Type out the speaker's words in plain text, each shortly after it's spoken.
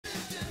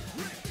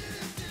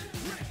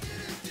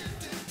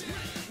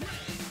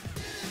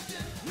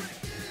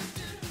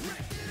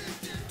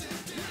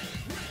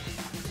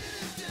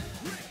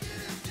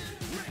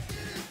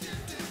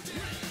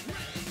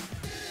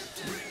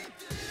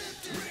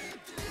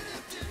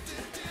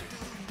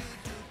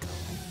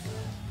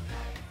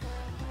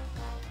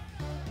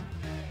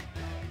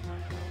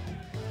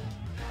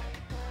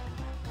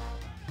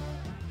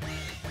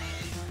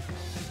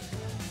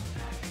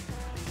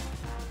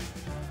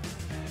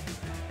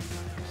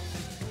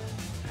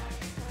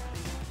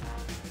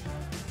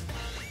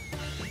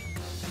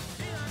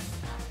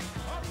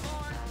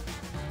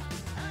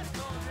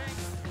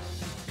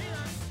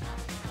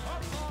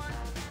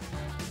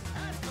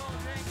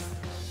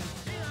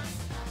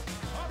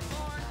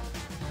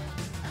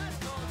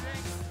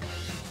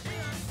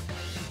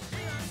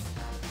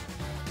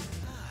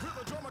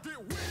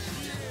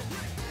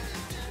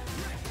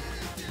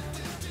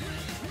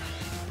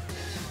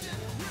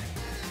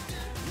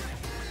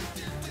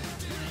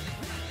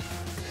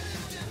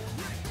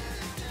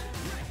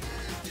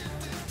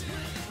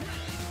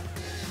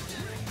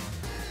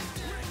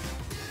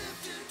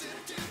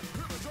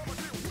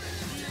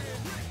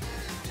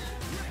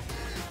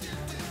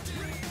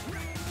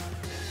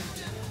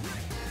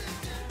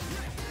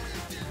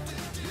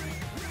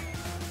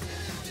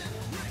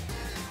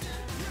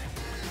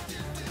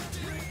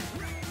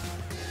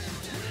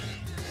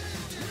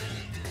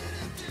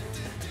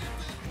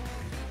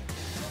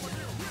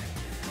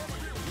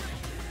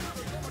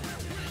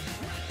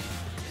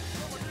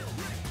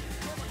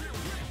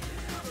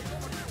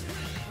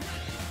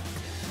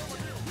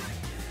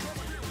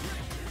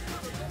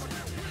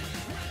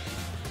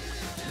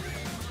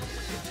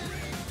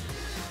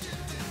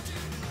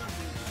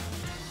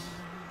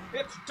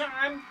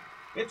time.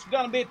 It's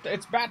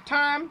about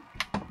time.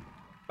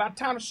 About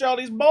time to sell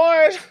these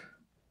boys.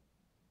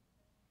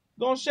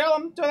 Gonna sell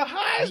them to the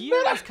highest The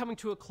year bidder. is coming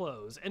to a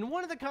close, and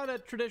one of the kind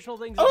of traditional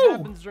things that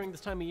happens during this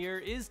time of year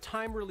is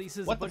time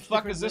releases. What the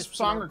fuck is this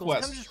song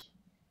request?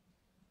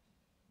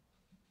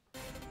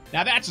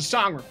 Now that's a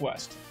song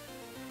request.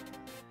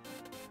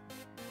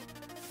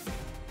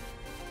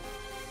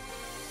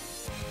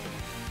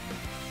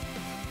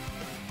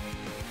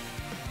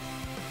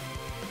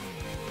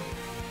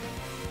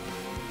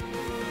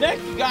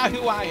 Next, you got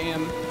who I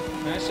am.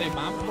 And I say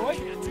Bomba Boy?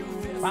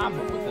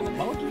 Bomba with an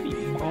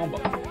emoji? Bomba.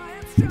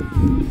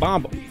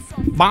 Bomba.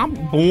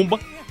 Bomba. Boomba.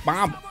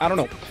 Bomba. I don't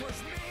know.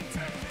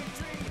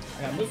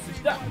 I gotta move some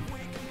stuff.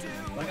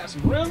 I got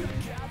some room.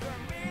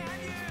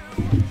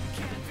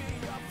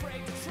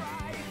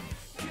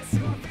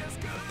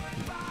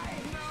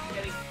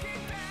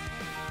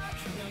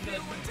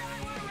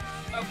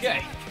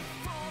 Okay.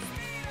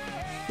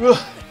 Ugh.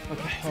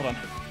 Okay, hold on.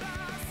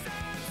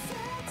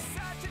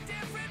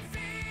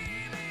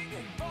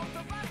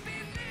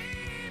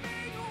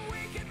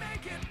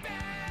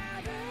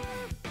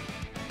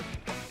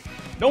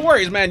 Don't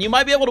worry, man. You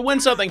might be able to win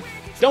something.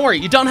 Don't worry.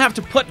 You don't have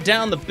to put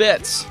down the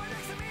bits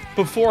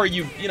before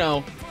you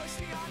know.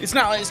 It's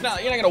not.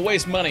 You're not gonna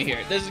waste money here.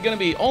 This is gonna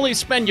be only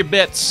spend your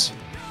bits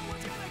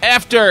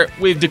after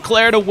we've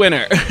declared a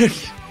winner.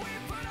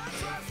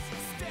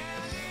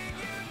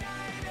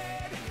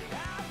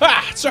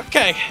 Ah, it's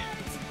okay.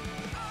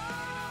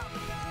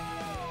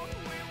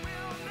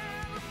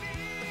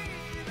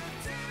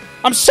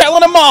 I'm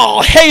selling them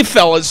all. Hey,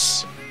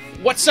 fellas.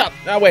 What's up?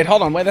 Oh, wait,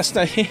 hold on. Wait, that's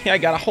not... I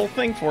got a whole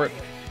thing for it.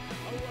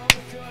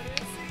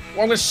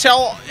 Well, I'm gonna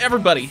sell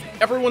everybody.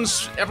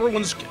 Everyone's...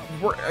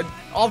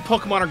 all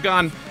Pokemon are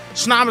gone.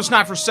 Snom is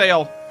not for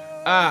sale.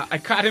 I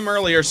caught him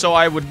earlier, so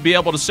I would be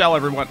able to sell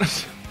everyone.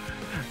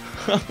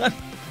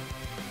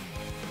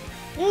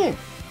 Well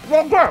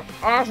good.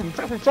 Awesome.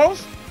 Pepper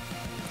sauce.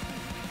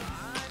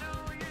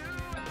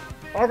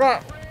 I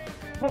got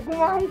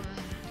Pokemon.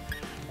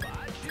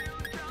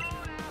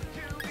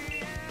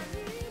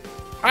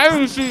 I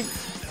didn't see.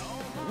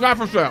 Not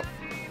for sale.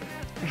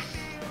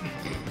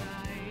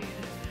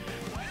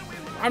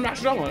 I'm not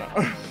selling it.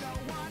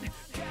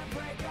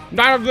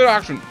 Not a good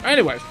auction.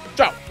 Anyways,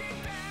 so.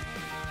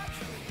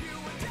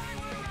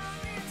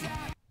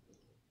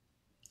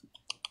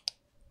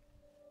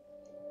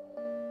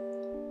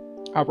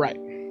 All right.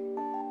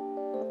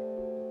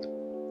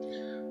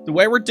 The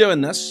way we're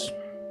doing this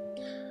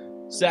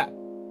is that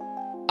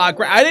I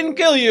didn't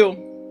kill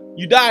you.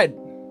 You died.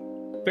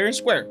 Fair and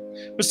square.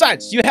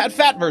 Besides, you had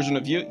fat version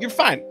of you. You're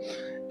fine.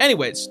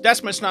 Anyways,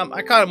 that's my Snom.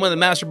 I caught him with a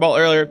Master Ball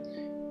earlier.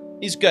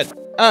 He's good.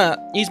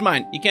 He's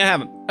mine. You can't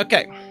have him.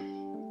 Okay.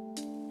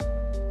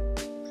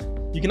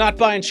 You cannot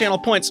buy in channel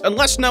points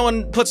unless no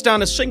one puts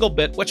down a single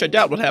bit, which I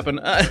doubt would happen.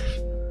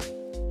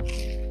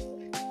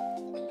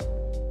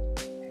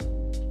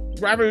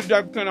 Gravity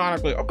dead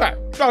canonically. Okay,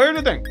 so here's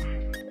the thing.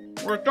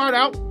 We're gonna start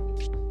out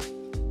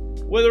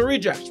with a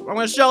reject. I'm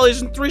gonna sell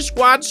these in 3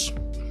 squads.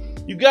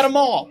 You get them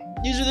all.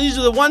 These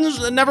are the ones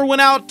that never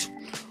went out,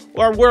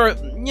 or were,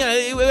 you know,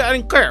 I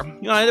didn't care.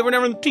 You know, they were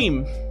never in the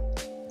team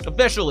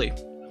officially.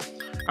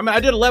 I mean, I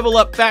did level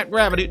up Fat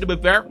Gravity, to be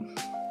fair.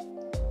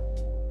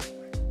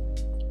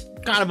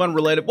 Kind of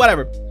unrelated.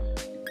 Whatever.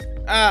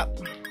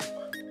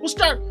 We'll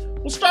start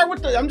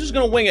with the. I'm just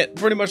gonna wing it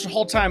pretty much the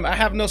whole time. I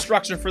have no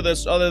structure for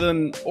this other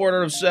than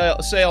order of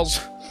sales.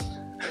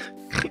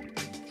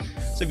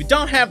 So if you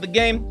don't have the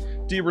game,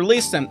 do you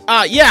release them?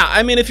 Yeah.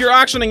 I mean, if you're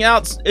auctioning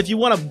out, if you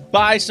want to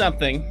buy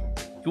something,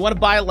 if you want to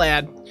buy a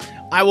lad,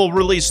 I will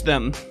release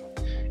them.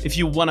 If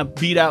you want to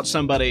beat out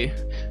somebody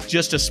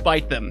just to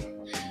spite them,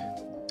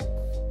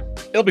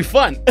 it'll be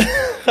fun.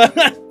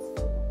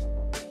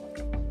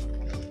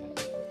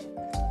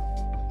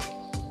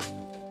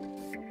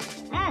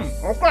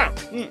 Okay.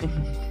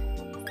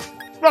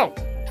 So,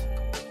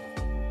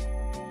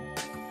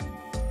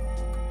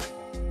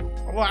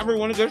 well,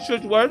 everyone in this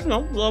situation, you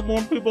know, a lot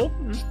more people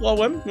just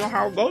flow in, you know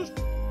how it goes.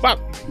 But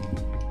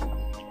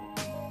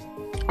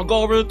I'll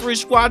go over the 3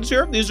 squads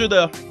here. These are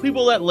the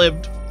people that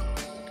lived.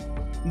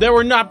 They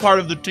were not part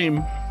of the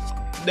team.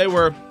 They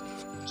were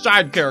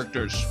side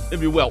characters,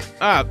 if you will.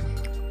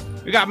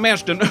 We got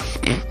Manston.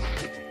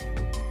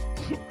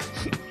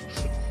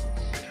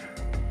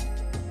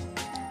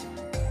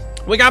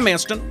 We got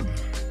Manston.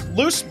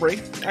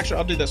 Loosebry. Actually,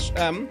 I'll do this.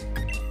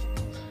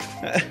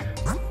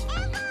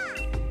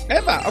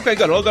 Eva. Okay,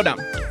 good. We'll go down.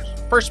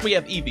 First, we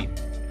have Eevee.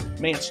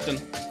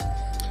 Manston.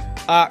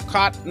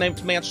 Caught, named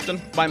Manston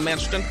by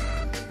Manston.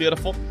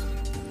 Beautiful.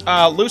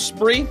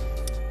 Loosebry.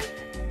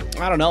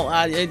 I don't know.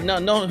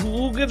 No.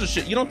 Who gives a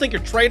shit? You don't think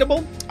you're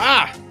tradable?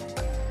 I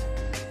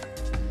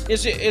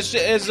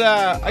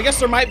guess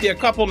there might be a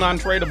couple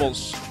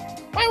non-tradables.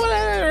 Why would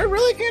I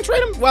really can't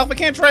trade them? Well, if I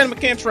can't trade them, I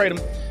can't trade them.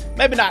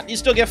 Maybe not. You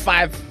still get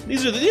 5.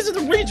 These are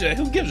the reject.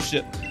 Who gives a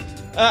shit?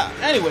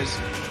 Anyways.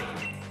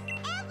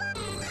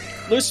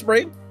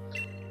 Loosebry.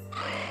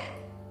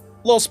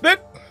 Little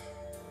Spit.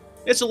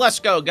 It's a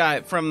Let's Go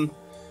guy from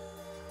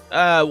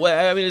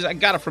Well, I mean, I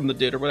got it from the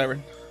dude or whatever.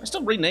 I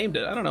still renamed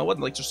it. I don't know. It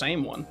wasn't like the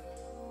same one.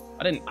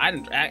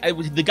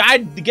 The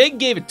guy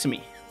gave it to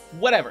me.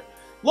 Whatever.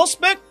 Little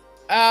Spook,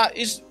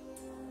 is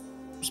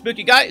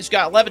spooky guy. He's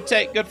got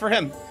levitate. Good for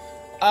him.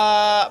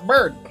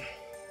 Bird.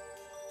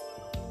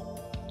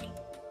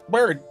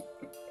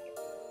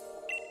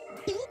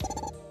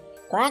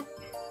 Kronk.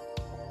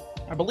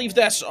 I believe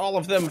that's all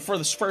of them for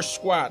this first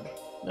squad.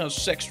 No,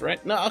 6,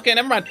 right? No, okay,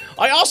 never mind.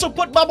 I also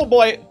put Bubble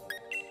Boy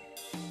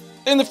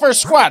in the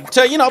first squad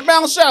to, you know,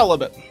 balance out a little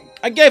bit.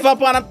 I gave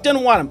up on him,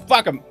 didn't want him.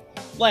 Fuck him.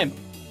 Lame.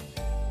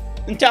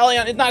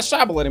 Italian, it's not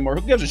Sable anymore.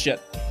 Who gives a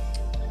shit?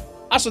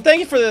 Also, thank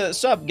you for the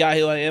sub, guy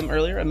who I am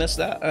earlier. I missed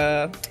that.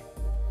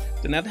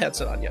 Didn't have the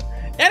headset on yet.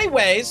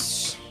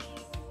 Anyways,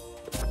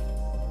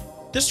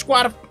 this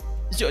squad of...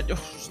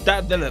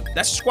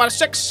 That's a squad of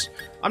 6.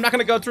 I'm not going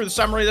to go through the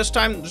summary this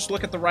time. Just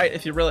look at the right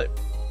if you really...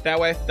 That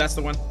way. That's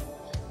the one.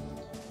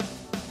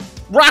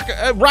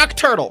 Rock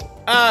Turtle.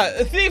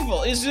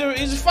 Thieful. He's a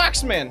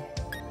Foxman.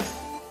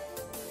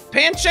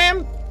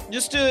 Pancham.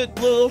 Just a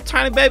little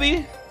tiny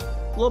baby.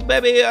 Little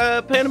baby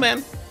Panda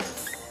Man.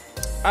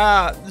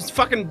 This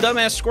fucking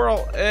dumbass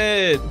squirrel.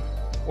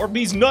 Or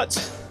Bee's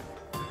nuts.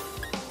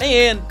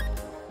 And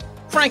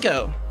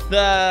Franco.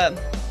 The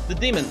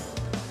demon.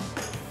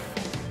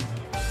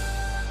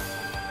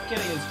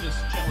 Kitty is just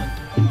chilling.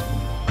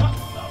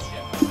 Oh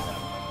shit.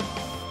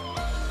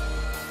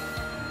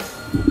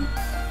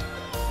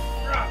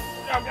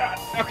 Oh god.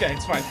 Okay,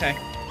 it's fine. Hey.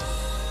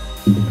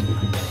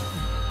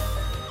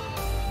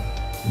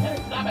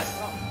 Stop it.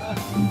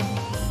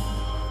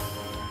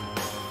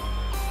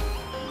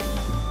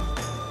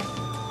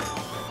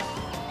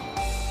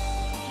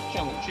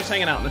 Chilling. She's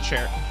hanging out in the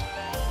chair.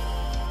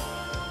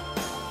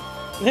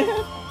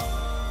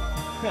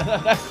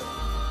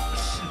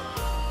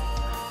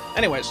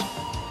 Anyways.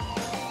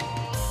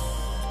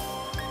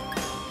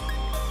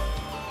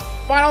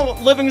 Final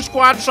living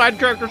squad, side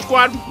character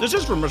squad. This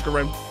is from Mr.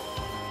 Rain.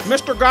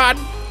 Mr. God,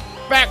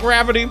 Fat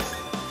Gravity,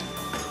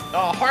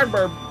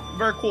 Hardbird,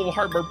 very cool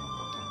Hardbird.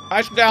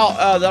 Ice Gal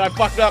that I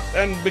fucked up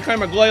and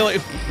became a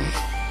Glalie.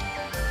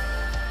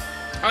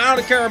 I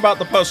don't care about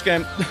the post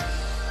game.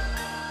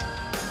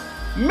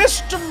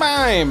 Mr.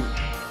 Mime,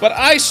 but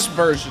ice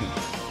version.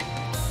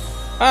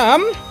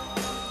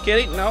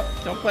 Kitty, no,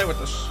 don't play with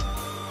this.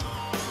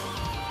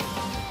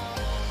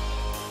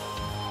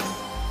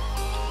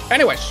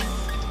 Anyways.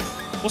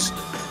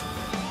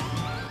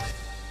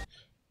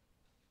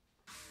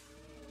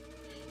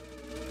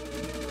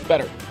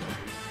 Better.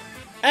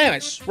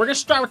 Anyways, we're gonna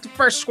start with the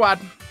first squad.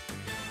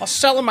 I'll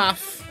sell them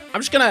off.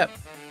 I'm just gonna,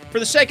 for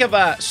the sake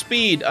of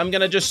speed, I'm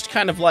gonna just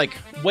kind of like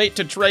wait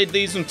to trade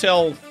these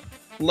until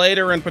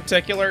later in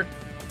particular.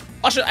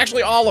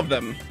 Actually, all of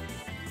them.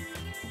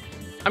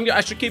 I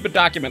should keep a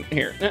document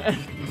here.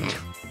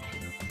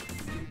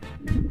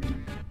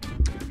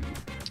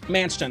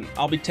 Manston,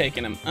 I'll be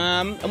taking him.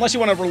 Unless you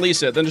want to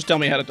release it, then just tell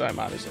me ahead of time,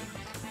 obviously.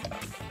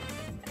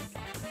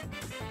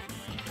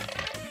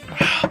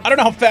 I don't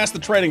know how fast the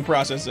trading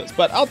process is,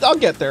 but I'll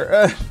get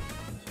there.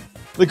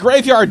 The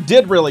graveyard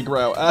did really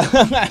grow.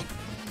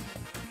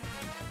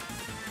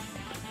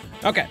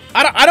 Okay,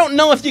 I don't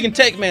know if you can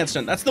take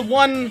Manston. That's the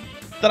one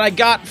that I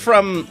got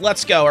from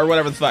Let's Go or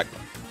whatever the fuck.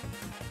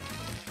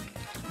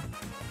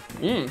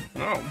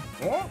 Oh.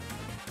 What?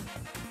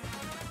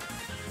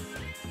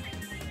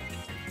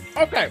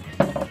 Okay.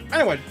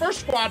 Anyway, first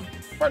squad,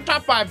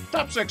 top 5,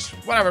 top 6,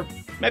 whatever,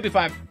 maybe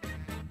 5.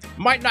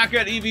 Might not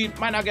get Eevee,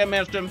 might not get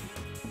Manston.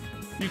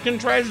 You can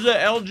trade the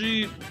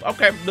LG.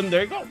 Okay, then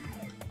there you go.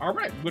 All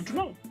right, good to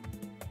know.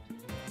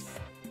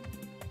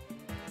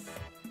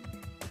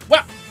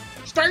 Well,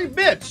 start your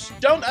bids.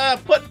 Don't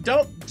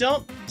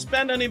don't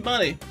spend any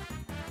money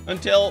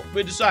until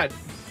we decide.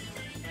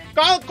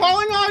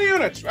 Calling all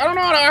units. I don't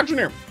know how to auction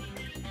here.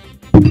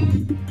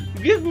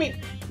 Give me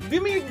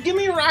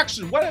your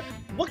auction.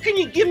 What can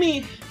you give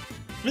me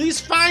for these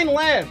fine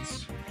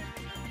lads?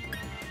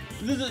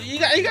 You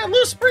got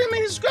Loose Spree. I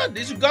mean, he's good.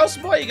 He's a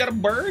Ghost Boy. You got a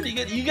bird.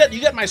 You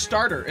get my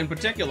starter in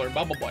particular,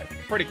 Bubble Boy.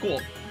 Pretty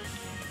cool.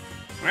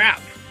 Yeah.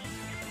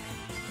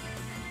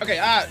 Okay.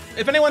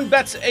 If anyone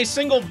bets a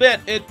single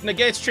bit, it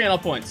negates channel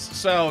points.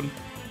 So,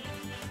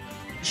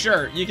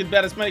 sure, you can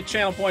bet as many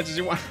channel points as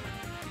you want.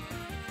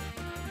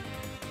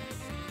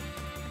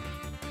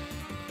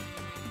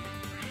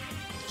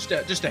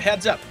 Just a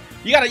heads up.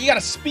 You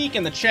gotta speak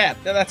in the chat.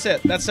 That's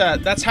it.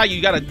 That's how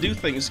you gotta do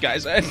things,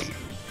 guys.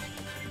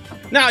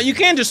 Now you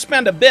can just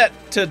spend a bit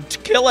to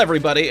kill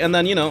everybody, and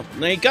then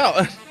there you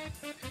go.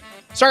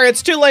 Sorry,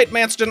 it's too late,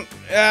 Manston.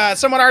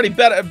 Someone already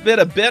bet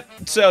a bit,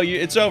 so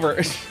it's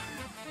over.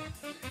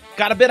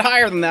 Got a bit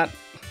higher than that.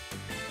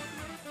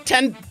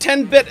 10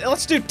 bit.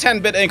 Let's do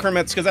 10-bit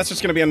increments because that's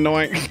just gonna be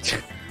annoying.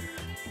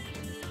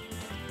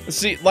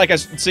 See,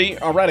 see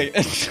already.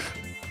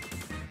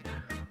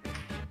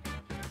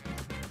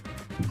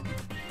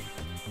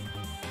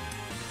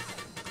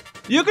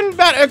 You can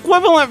bet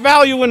equivalent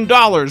value in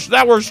dollars.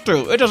 That works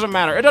too. It doesn't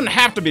matter. It doesn't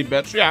have to be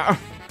bits. Yeah.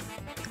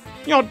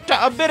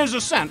 A bit is a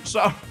cent,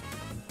 so.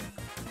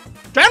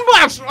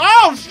 $10.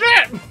 Oh,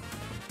 shit.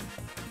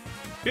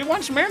 He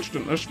wants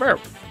Manston. That's fair.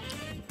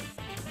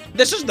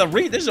 This is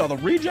all the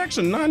rejects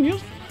and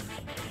non-use.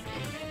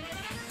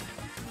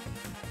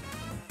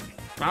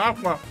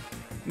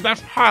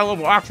 That's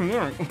high-level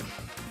auctioneering.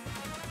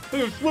 He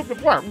just flipped the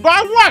player.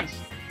 Gone once!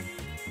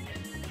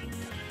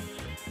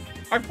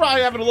 I'm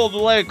probably having a little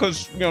delay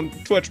because, you know,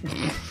 Twitch.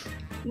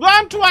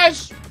 Gone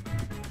twice!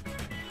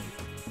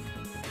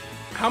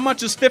 How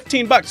much is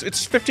 15 bucks?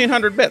 It's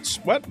 1,500 bits.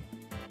 What?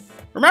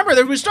 Remember,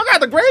 we still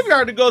got the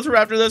graveyard to go through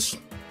after this.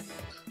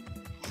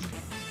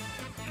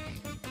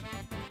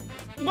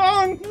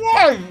 Gone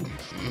twice!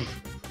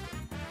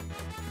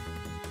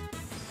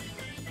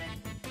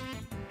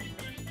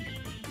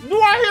 Do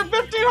I hear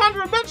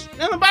 1,500 bits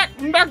in the back?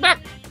 Back.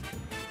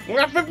 We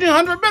got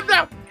 1,500 bits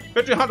down.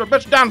 1,500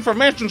 bits down for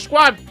Mansion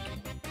Squad.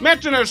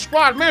 Mansion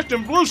Squad,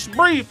 Mansion Blue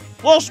Spree,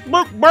 Little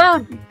Spook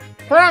Bird,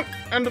 Crunk,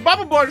 and the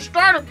Bubble Boy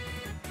starter.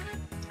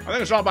 I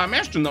think it's all by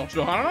Mansion though,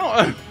 so I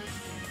don't know.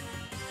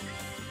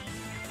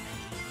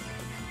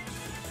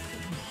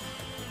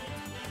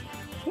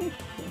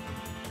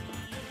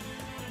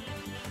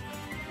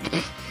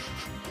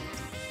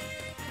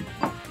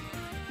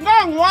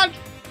 Gone once.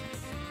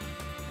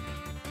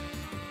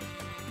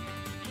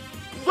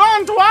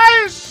 Gone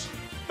twice.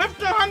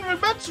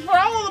 1,500 bits for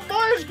all of the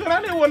boys. Could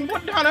anyone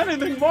put down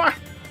anything more?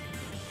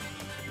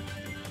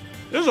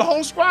 There's a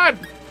whole squad.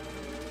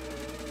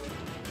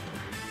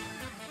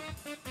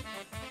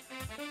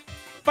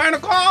 Final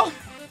call.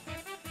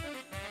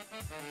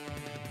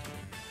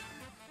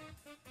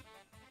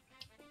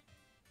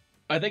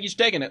 I think he's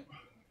taking it.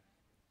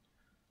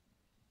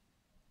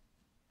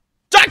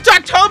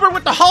 October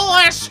with the whole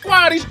ass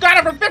squad. He's got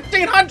it for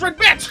 1,500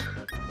 bits.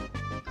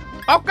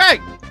 Okay,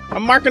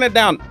 I'm marking it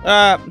down.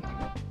 I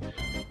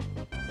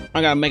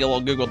gotta make a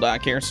little Google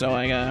Doc here, so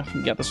I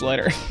gotta get this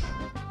later.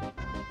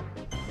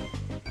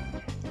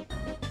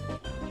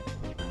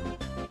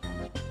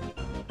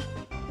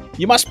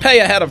 You must pay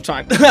ahead of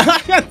time.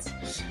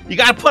 You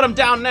gotta put them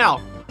down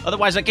now.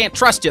 Otherwise, I can't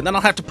trust you. Then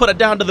I'll have to put it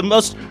down to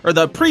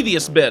the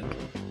previous bid.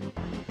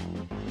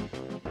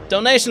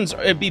 Donations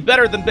would be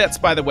better than bits,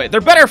 by the way. They're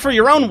better for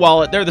your own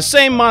wallet. They're the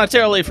same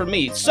monetarily for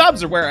me.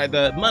 Subs are where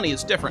the money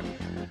is different.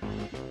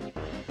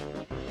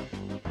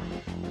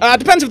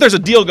 Depends if there's a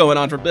deal going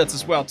on for bits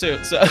as well,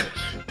 too. So,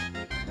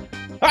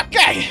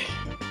 okay.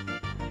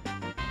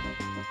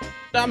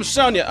 I'm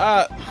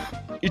Sonia.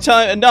 You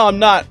telling me? No, I'm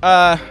not.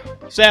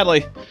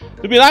 Sadly,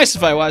 it'd be nice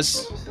if I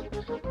was.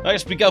 I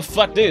guess we go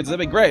fuck dudes. That'd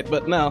be great,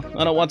 but no,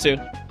 I don't want to.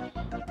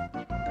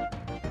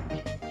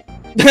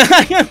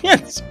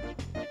 Yes.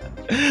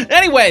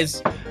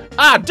 Anyways,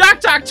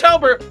 Dr.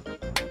 October,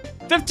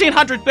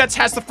 1,500 bits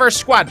has the first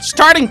squad.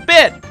 Starting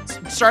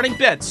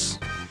bids.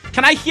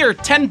 Can I hear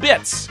 10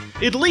 bits?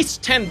 At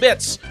least 10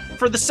 bits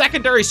for the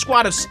secondary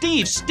squad of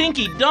Steve,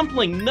 Stinky,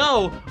 Dumpling,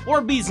 No,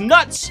 Orbeez,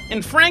 Nuts,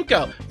 and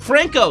Franco.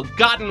 Franco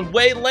gotten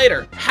way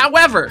later.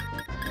 However,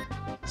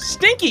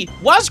 Stinky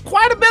was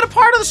quite a bit a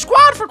part of the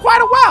squad for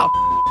quite a while.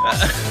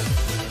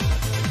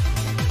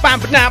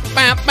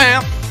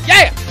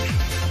 Yeah!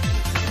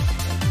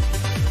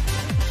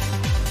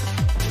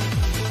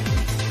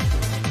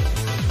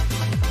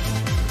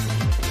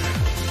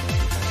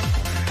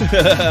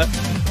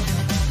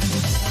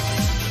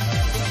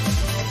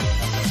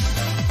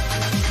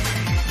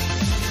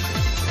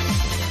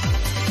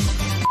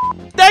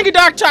 Thank you,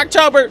 Dr.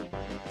 October.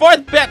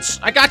 4th bits.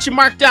 I got you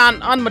marked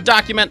down on my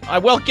document. I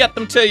will get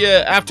them to you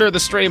after the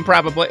stream,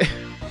 probably.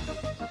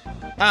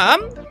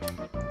 Not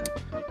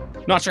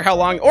sure how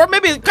long, or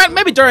maybe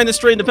during the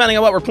stream, depending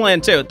on what we're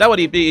playing too. That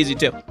would be easy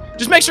too.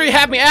 Just make sure you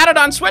have me added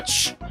on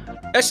Switch. !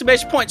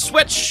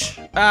 Switch.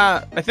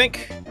 I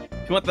think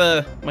if you want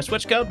my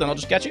Switch code, then I'll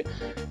just get you.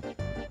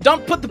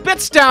 Don't put the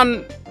bits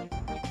down,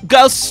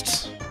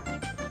 Ghost.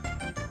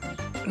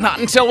 Not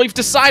until we've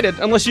decided,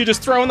 unless you're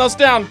just throwing those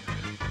down.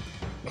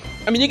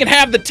 I mean, you can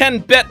have the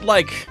 10-bit,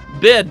 like,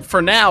 bid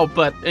for now,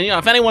 but, you know,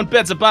 if anyone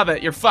bids above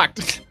it, you're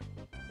fucked.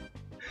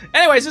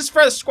 Anyways, this is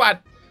for the squad.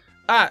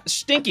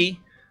 Stinky,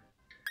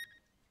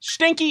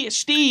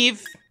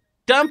 Steve,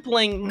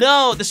 Dumpling,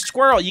 No, the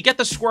squirrel. You get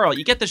the squirrel.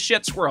 You get the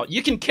shit squirrel.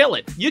 You can kill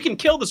it. You can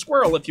kill the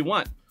squirrel if you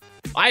want.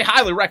 I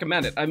highly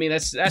recommend it. I mean,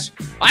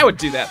 I would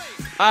do that.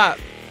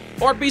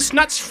 Orbeez,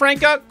 Nuts,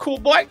 Franca, cool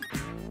boy.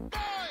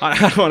 I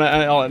don't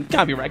want to,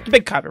 copyright,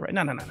 big copyright.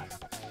 No.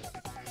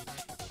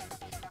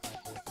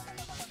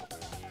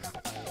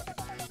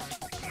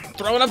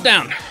 Throwing them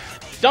down.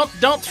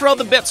 Don't throw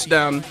the bits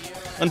down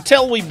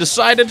until we've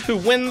decided who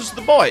wins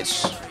the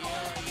boys.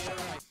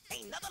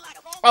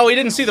 Oh, he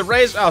didn't see the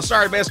raise. Oh,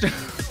 sorry, bastard.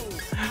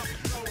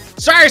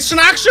 Sorry,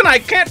 Snoction, I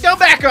can't go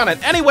back on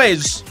it.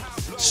 Anyways,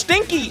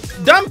 Stinky,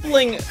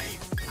 Dumpling,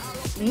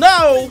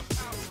 No,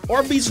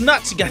 Orbeez,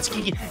 Nuts.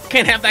 You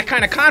can't have that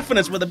kind of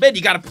confidence with a bid.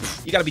 You gotta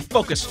be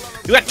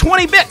focused. You got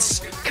 20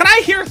 bits. Can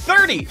I hear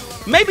 30?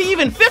 Maybe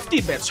even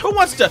 50 bits. Who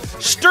wants to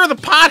stir the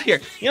pot here?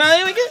 You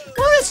know, you get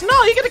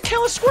to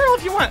kill a squirrel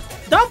if you want.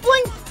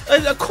 Dumpling,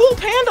 a cool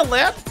panda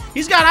lad.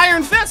 He's got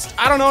Iron Fist.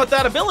 I don't know what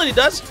that ability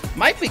does.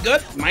 Might be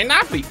good, might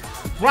not be.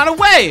 Run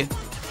away,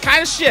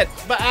 kind of shit.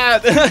 But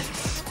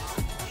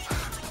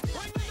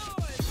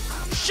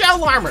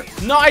Shell armor.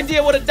 No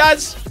idea what it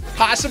does.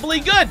 Possibly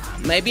good.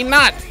 Maybe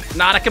not.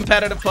 Not a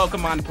competitive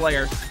Pokemon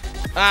player.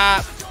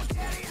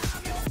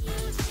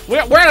 We're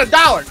at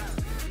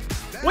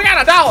 $1. We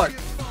got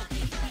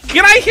 $1.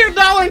 Can I hear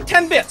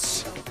 $1.10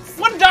 bits?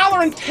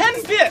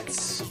 $1.10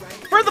 bits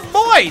for the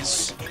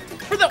boys.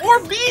 For the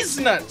Orbeez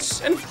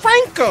nuts and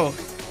Franco.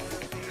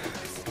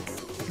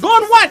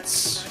 Going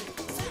once.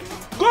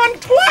 Going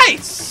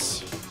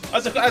twice.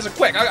 As a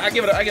quick, I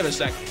give it a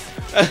sec.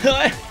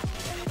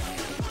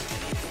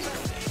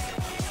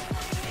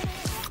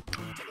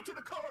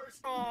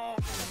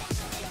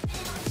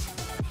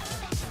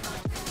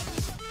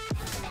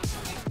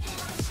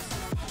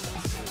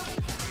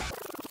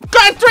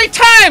 Gone 3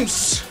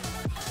 times.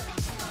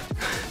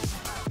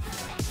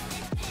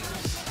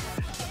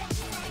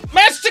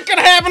 Mastic and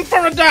having for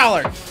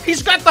 $1.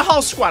 He's got the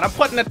whole squad. I'm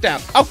putting it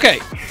down. Okay.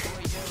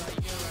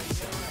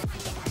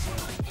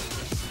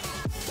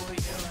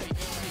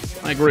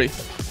 I agree.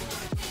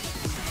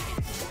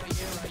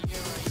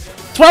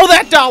 Throw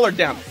that $1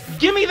 down.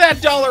 Give me that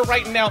 $1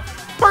 right now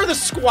for the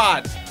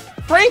squad.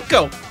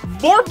 Franco,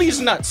 Orbeez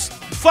nuts.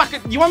 Fuck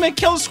it. You want me to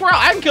kill a squirrel?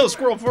 I can kill a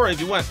squirrel for you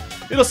if you want.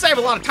 It'll save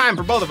a lot of time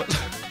for both of us.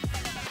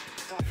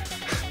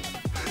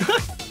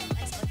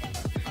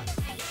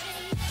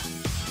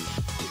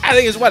 I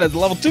think it's what, at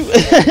level 2?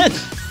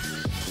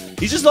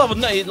 He's just level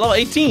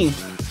 18.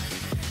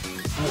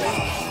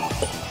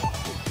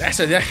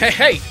 That's a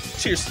hey,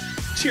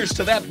 cheers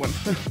to that one.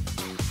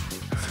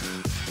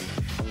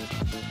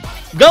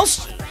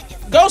 Ghost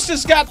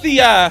has got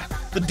the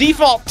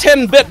default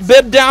 10-bit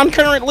bid down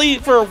currently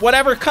for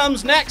whatever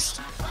comes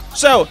next.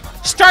 So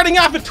starting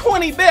off at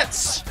 20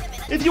 bits,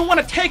 if you want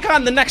to take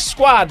on the next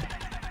squad,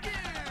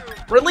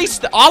 release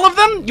all of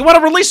them. You want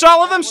to release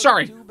all of them?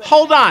 Sorry,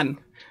 hold on.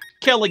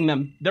 Killing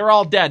them. They're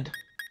all dead.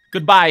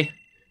 Goodbye.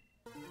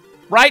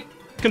 Right?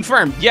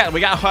 Confirmed. Yeah, we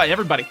got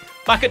everybody.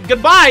 Bucket,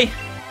 goodbye.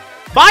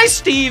 Bye,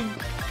 Steve.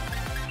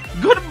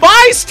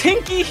 Goodbye,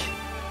 Stinky.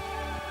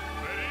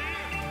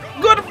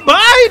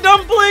 Goodbye,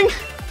 Dumpling.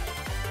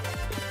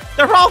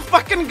 They're all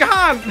fucking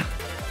gone.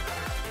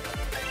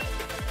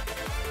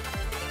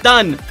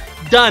 Done.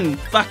 Done.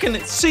 Fucking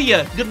see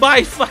ya.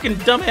 Goodbye, fucking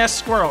dumbass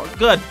squirrel.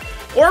 Good.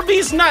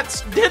 Orbeez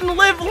nuts. Didn't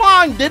live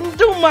long. Didn't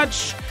do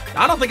much.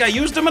 I don't think I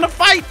used him in a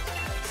fight.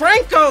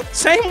 Franco,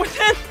 same with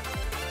him.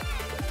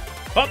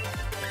 Oh.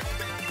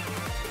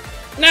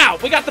 Now,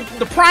 we got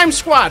the prime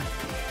squad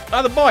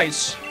of the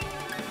boys.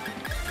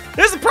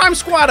 Here's the prime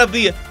squad of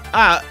the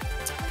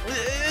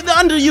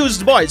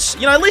underused boys.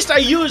 You know, at least I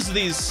used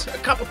these a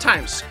couple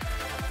times.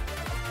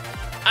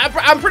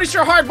 I'm pretty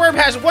sure Hard Burb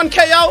has 1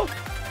 KO.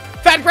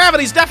 Fat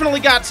Gravity's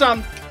definitely got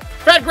some.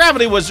 Fat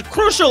Gravity was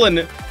crucial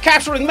in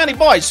capturing many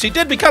boys. He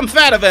did become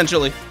fat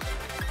eventually.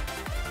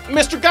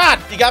 Mr. God,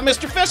 you got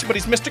Mr. Fish, but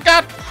he's Mr.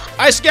 God.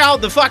 I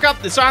scowled the fuck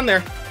up that's on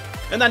there.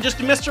 And then just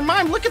Mr.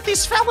 Mime. Look at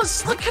these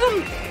fellas. Look at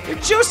them. They're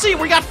juicy.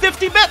 We got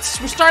 50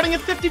 bits. We're starting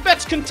at 50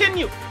 bits.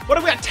 Continue. What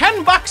do we got?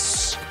 10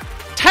 bucks.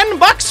 10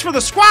 bucks for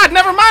the squad.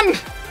 Never mind.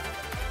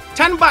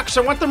 10 bucks.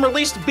 I want them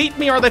released. Beat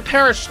me or they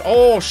perish.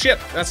 Oh, shit.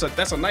 That's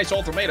a nice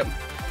ultimatum.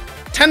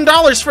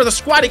 $10 for the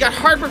squad. He got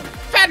Harbor.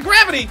 Fat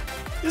Gravity.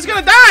 He's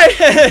gonna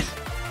die.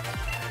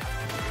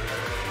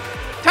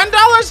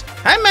 $10.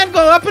 Hey, man,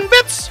 go up in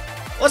bits.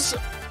 Let's...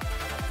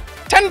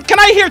 10... Can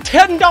I hear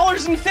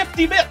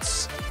 $10.50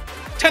 bits?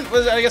 10...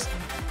 I guess...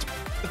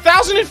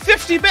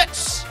 1,050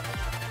 bits.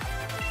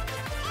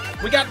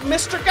 We got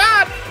Mr.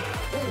 God.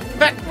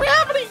 Fat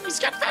Gravity. He's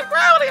got Fat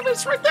Gravity. I mean,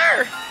 it's right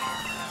there.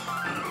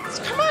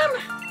 Come on.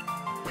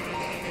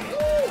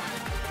 Ooh.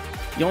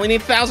 You only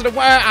need 1,000 of...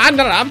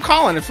 I'm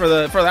calling it for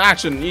the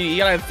action. You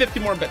gotta have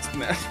 50 more bits than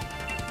that.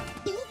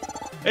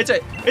 It's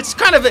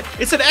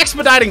an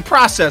expediting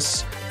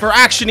process for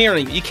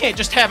actioneering. You can't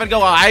just have it go,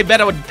 oh, I bet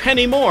I would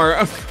penny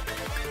more.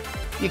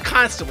 You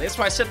constantly. That's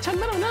why I said 10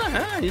 minutes. No,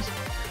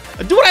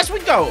 do it as we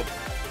go.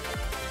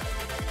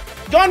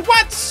 Going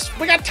once.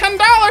 We got $10.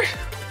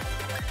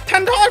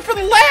 $10 for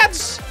the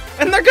lads.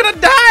 And they're gonna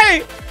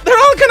die. They're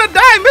all gonna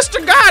die.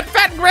 Mr. God,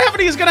 Fat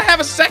Gravity is gonna have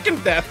a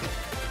second death.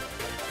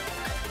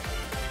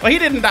 Well, he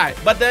didn't die,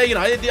 but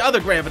the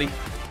other Gravity.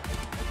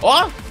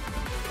 Oh.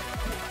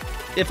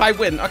 If I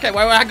win. Okay,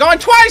 well, going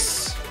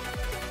twice!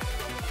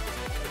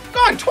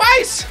 Going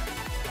twice!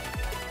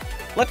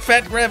 Let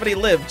Fat Gravity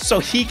live so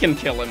he can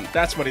kill him.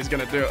 That's what he's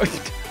gonna do.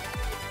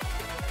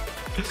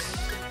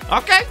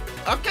 Okay.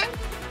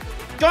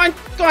 Going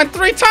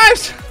 3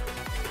 times!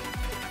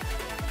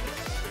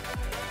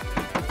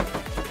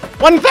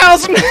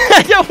 1,000!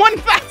 Yeah,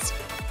 1,000!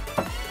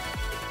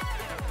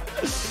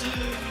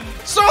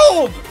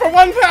 Sold! For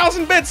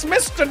 1,000 bits,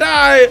 Mr.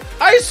 Die!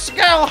 Ice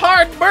Scale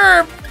Hard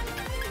Burb!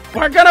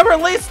 We're gonna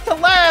release the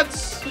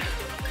lads!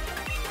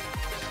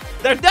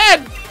 They're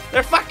dead!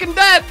 They're fucking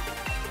dead!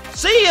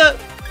 See ya!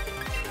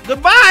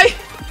 Goodbye!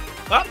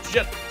 Oh,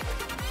 shit.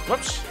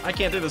 Whoops, I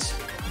can't do this.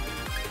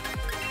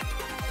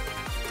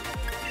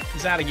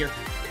 He's out of here.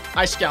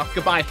 Ice Scout,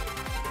 goodbye.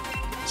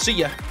 See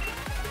ya.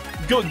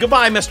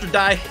 Goodbye, Mr.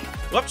 Die.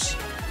 Whoops.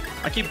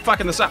 I keep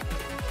fucking this up.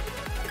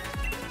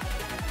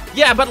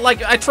 Yeah, but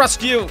like, I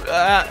trust you.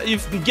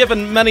 You've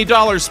given many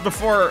dollars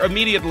before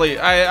immediately.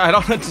 I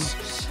don't...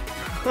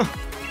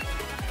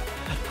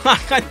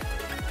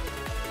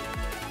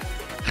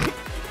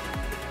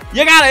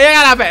 You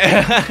gotta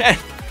pay.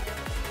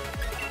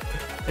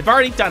 I've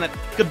already done it.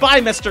 Goodbye,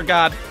 Mr.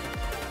 God.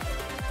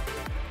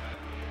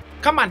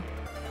 Come on.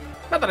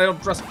 Not that I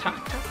don't trust him.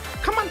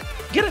 Come on,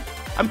 get it.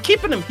 I'm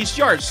keeping him. He's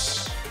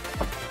yours.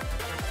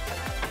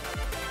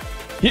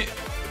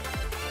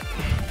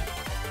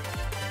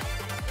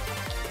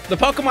 The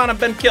Pokemon have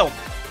been killed.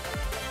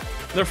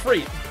 They're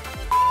free.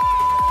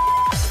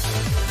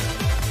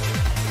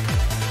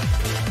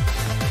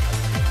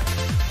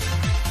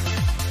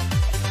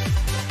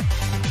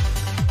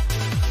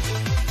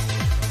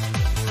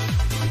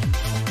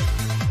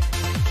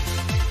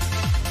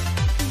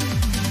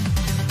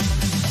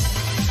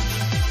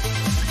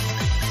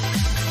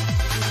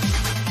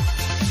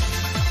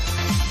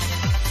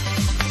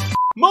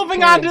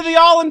 Moving on to the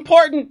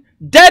all-important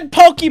dead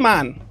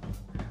Pokemon.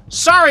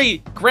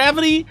 Sorry,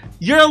 Gravity,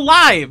 you're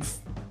alive.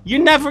 You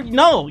never,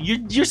 no,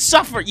 you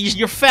suffer,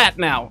 you're fat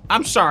now.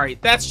 I'm sorry,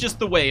 that's just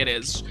the way it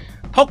is.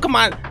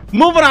 Pokemon,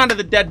 moving on to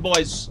the dead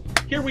boys.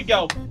 Here we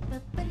go.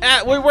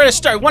 We're gonna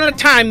start one at a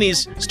time.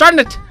 These starting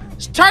at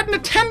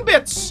 10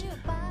 bits.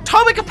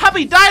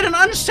 Togepi died an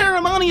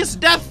unceremonious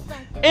death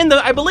in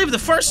the, I believe, the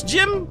first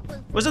gym.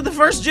 Was it the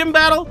first gym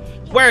battle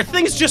where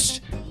things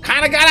just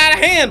kind of got out of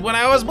hand when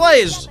I was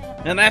blazed?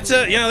 And that's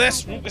you know,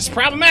 it's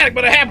problematic,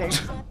 but it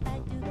happens.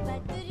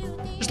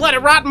 Just let it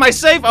rot in my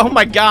safe. Oh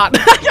my god.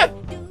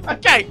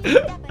 Okay.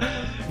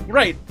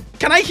 Right.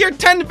 Can I hear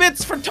 10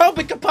 bits for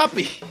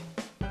Togepi?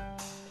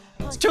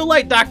 It's too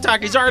late, Doc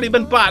Talk. He's already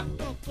been bought.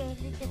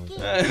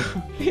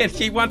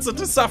 He wants it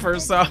to suffer,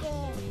 so.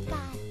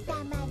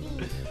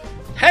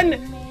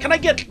 10. Can I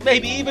get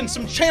maybe even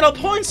some channel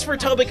points for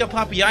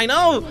Togepi? I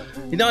know.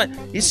 You know,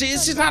 you see,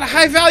 he's not a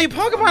high-value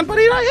Pokemon, but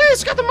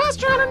he's got the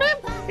Monster Hunter name.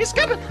 He's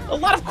got a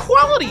lot of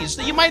qualities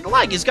that you might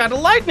like. He's got a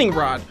Lightning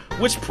Rod,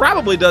 which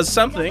probably does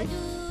something.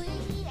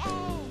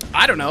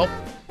 I don't know.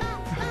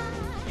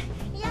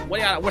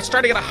 We're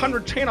starting at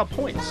 100 channel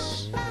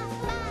points.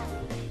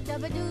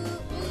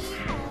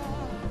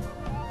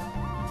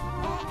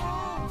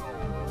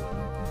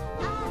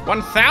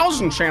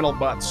 $1,000 channel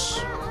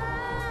butts.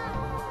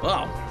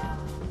 Wow.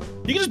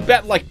 You can just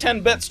bet like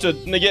 10 bits to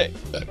negate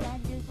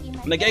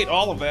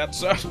all of that,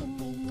 so.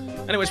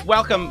 Anyways,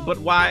 welcome, but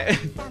why?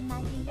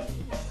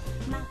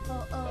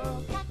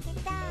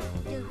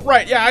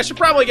 Right, yeah, I should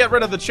probably get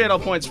rid of the channel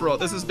points rule.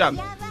 This is done.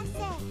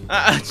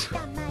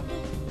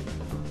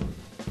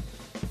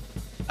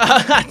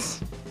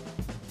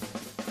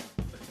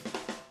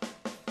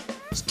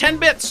 It's 10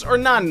 bits or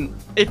none.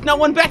 If no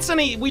one bets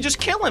any, we just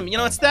kill him. You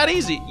know, it's that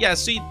easy. Yeah,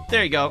 see,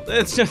 there you go.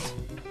 It's just...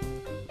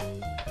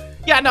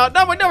 Yeah, no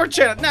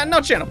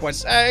channel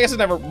points. I guess it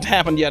never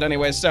happened yet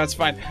anyway, so it's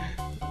fine.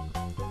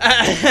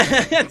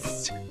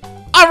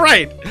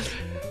 Alright!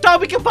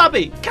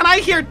 Togepi, can I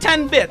hear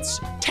 10 bits?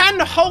 10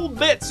 whole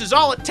bits is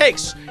all it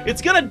takes.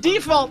 It's gonna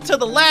default to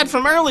the lad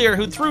from earlier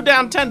who threw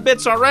down 10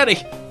 bits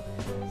already.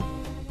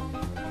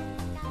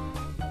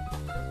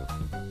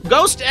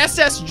 Ghost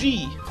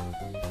SSG,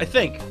 I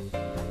think.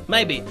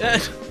 Maybe.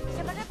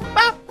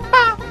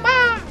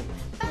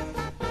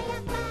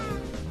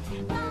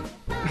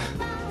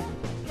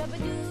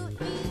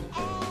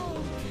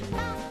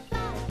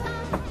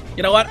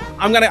 You know what?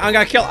 I'm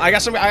gonna kill. I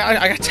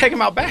gotta take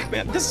him out back,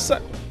 man. This is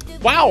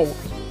wow.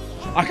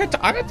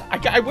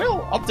 I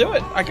will. I'll do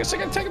it. I guess I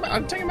gotta take him out.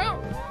 I'm taking him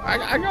out.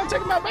 I'm gonna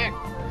take him out back.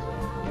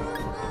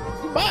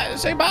 Bye.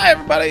 Say bye,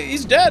 everybody.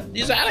 He's dead.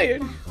 He's out of here.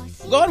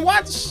 Going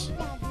once.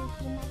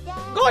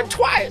 Going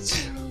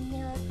twice.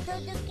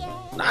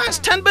 Nah, it's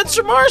 10 bits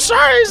or more.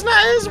 Sorry, it's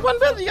not. It's 1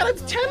 bit. You gotta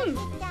have 10.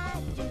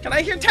 Can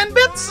I hear 10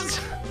 bits?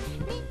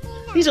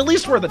 He's at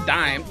least worth a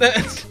dime. Bye.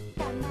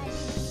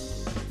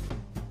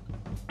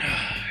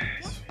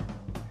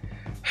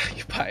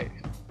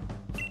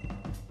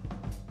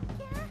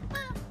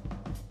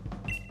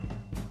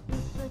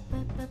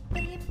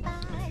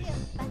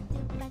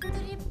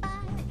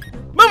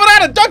 Moving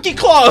on to Donkey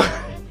Clone!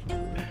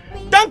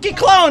 Donkey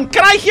Clone!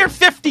 Can I hear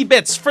 50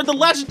 bits for the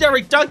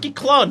legendary Donkey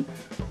Clone?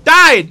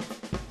 Died!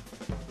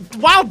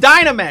 While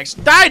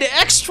Dynamax. Died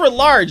extra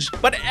large,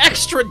 but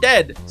extra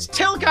dead.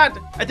 Still got,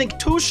 I think,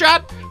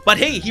 2-shot, but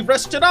hey, he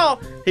risked it all.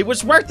 He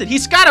was worth it.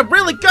 He's got a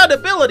really good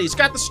ability. He's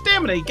got the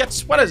stamina. He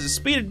gets, what is it,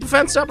 speed of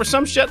defense up or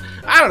some shit?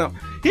 I don't know.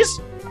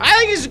 I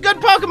think he's a good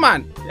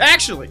Pokemon.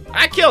 Actually,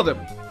 I killed him.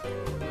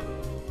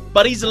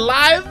 But he's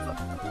alive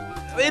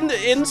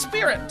in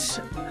spirit.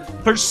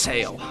 For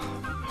sale.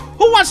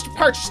 Who wants to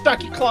purchase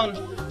Donkey Clone?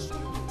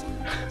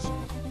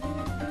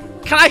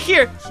 Can I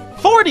hear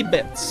 40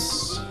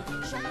 bits?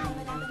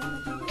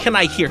 Can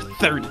I hear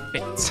 30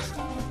 bits?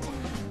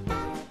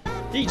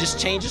 He just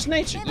changed his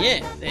nature.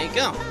 Yeah, there you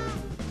go.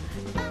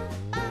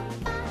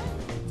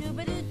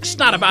 It's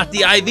not about the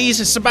IVs,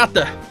 it's about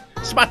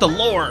the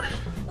lore.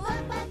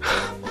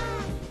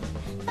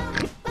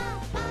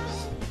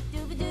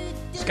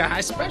 Sky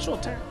High Special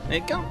turn. There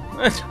you go.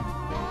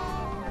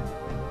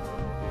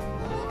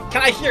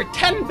 Can I hear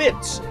 10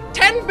 bits?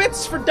 10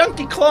 bits for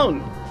Donkey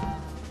Clone.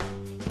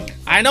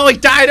 I know he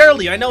died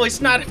early. I know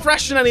he's not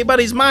fresh in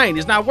anybody's mind.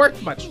 He's not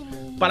worth much.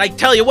 But I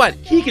tell you what,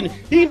 he can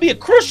be a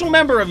crucial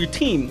member of your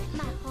team.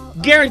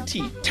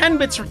 Guaranteed. 10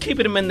 bits for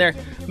keeping him in there,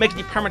 making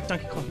you permanent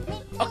Donkey Clone.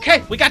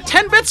 Okay, we got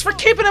 10 bits for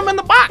keeping him in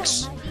the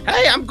box.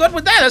 Hey, I'm good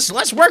with that. That's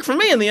less work for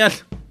me in the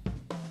end.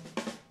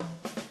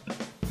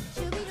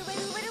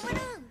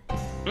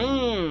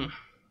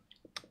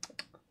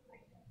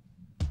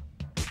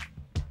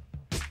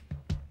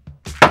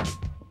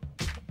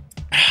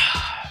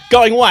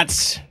 Going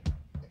once.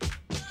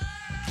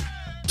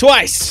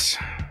 Twice.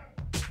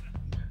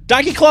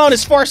 Donkey Clone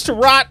is forced to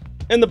rot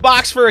in the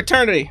box for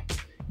eternity.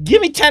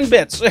 Give me 10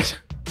 bits.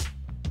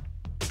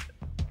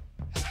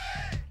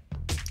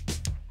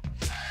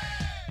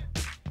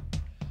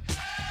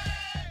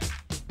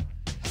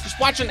 Just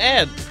watch an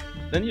ad.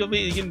 Then you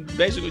can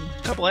basically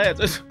a couple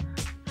ads.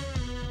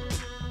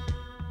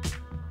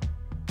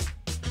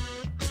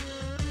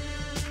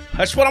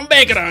 That's what I'm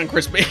banking on,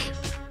 Crispy.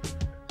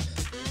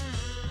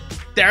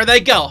 There they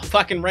go.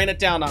 Fucking rain it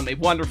down on me.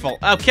 Wonderful.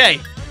 Okay.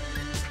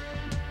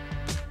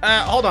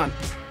 Hold on.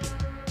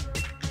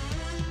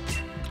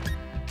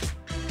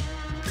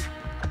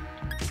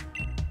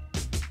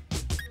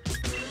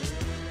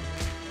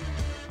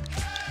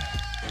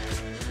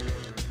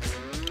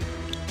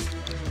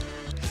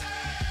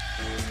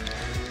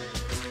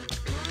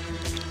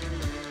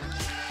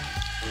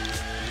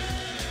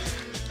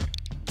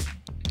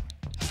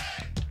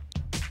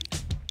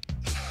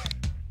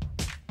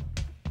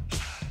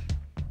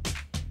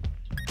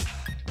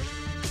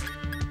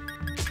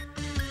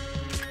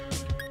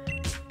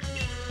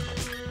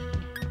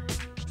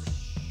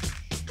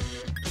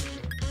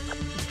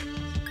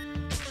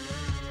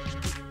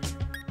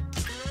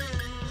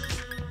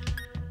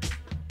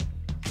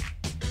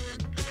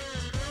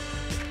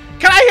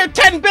 Can I hear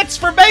 10 bits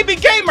for Baby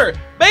Gamer?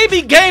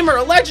 Baby Gamer,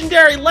 a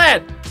legendary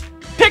lad.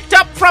 Picked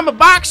up from a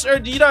box, or,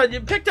 you know,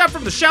 picked up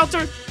from the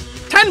shelter.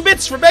 10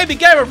 bits for Baby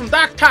Gamer from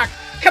Doc Talk.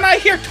 Can I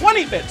hear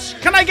 20 bits?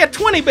 Can I get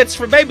 20 bits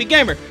for Baby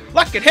Gamer?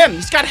 Look at him.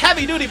 He's got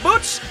heavy-duty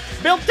boots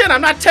built in.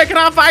 I'm not taking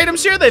off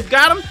items here. They've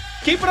got them.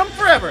 Keeping them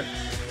forever.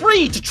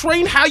 Free to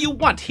train how you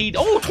want.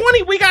 Oh,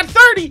 20. We got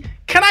 30.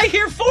 Can I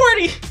hear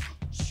 40?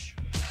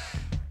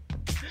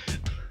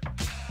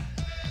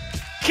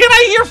 Can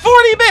I hear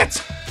 40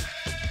 bits?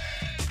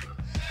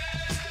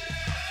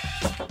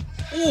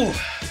 Ooh.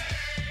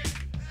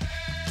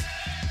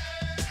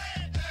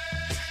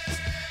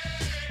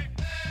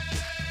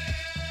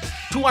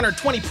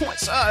 $220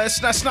 points.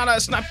 That's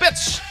not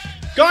bits.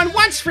 Going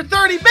once for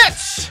 30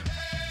 bits.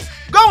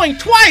 Going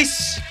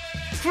twice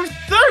for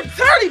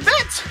 30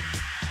 bits.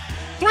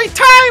 3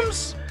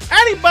 times.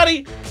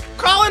 Anybody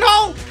calling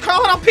all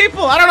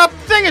people. I don't know.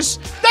 Thing is,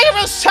 think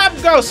of a sub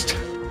ghost.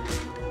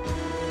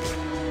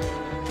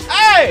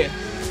 Hey.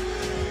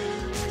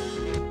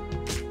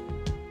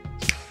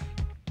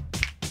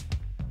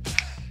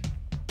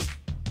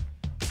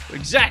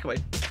 Exactly.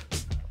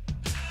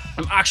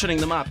 I'm auctioning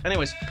them up.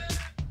 Anyways,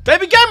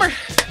 Baby Gamer,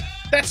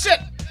 that's it.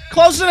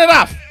 Closing it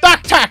off.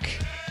 Doc Talk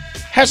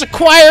has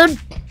acquired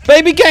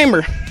Baby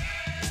Gamer.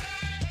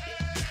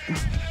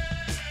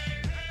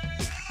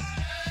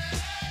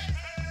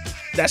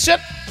 That's it.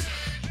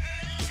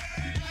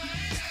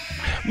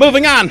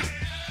 Moving on.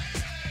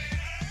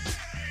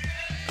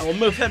 I will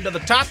move him to the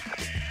top.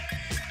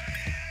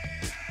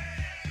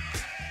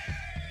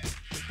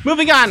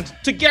 Moving on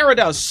to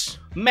Gyarados.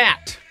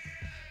 Matt.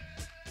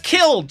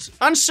 Killed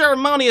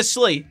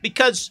unceremoniously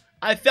because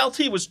I felt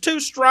he was too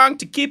strong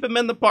to keep him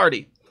in the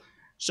party.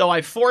 So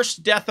I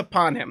forced death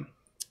upon him.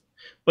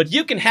 But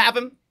you can have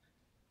him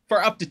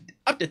for up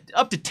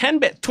to 10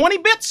 bits. 20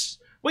 bits?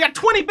 We got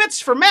 20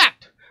 bits for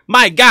Matt.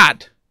 My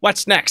God.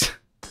 What's next?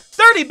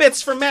 30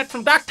 bits for Matt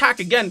from Doc Talk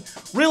again.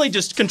 Really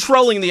just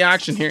controlling the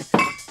action here.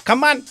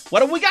 Come on. What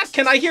do we got?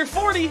 Can I hear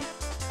 40?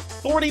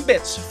 40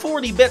 bits.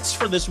 40 bits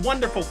for this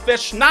wonderful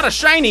fish. Not a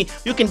shiny.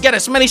 You can get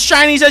as many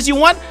shinies as you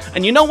want.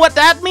 And you know what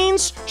that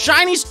means?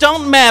 Shinies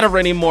don't matter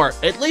anymore.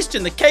 At least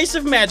in the case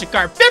of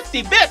Magikarp.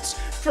 50 bits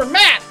for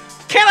Matt.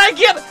 Can I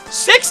get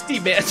 60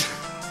 bits?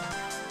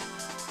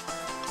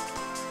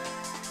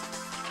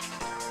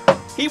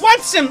 He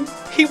wants him.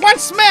 He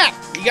wants Matt.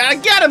 You gotta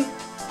get him.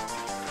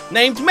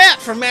 Named Matt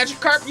from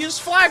Magikarp Use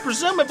Fly,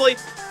 presumably.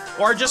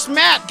 Or just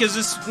Matt, because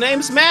his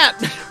name's Matt.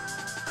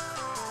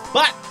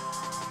 But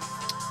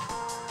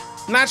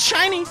not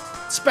shiny.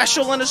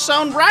 Special in its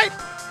own right.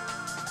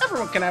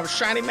 Everyone can have a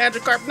shiny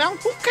Magikarp now.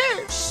 Who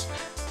cares?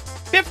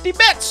 50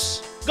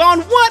 bits.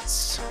 Gone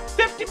once.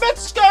 50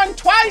 bits gone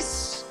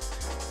twice.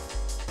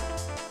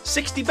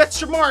 60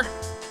 bits or more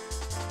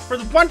for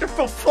the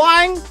wonderful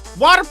flying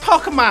water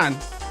Pokemon.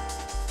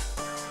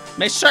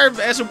 May serve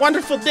as a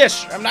wonderful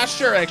dish. I'm not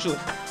sure, actually.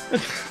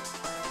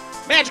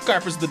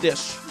 Magikarp is the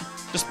dish.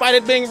 Despite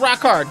it being rock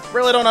hard.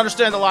 Really don't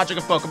understand the logic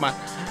of Pokemon.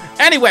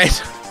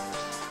 Anyways.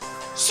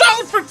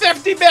 Sold for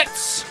 50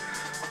 bits!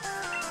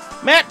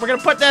 Matt, we're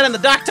gonna put that in the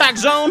Doc Talk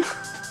zone.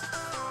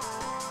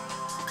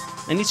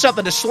 I need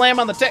something to slam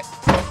on the tape.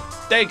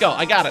 There you go,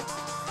 I got it.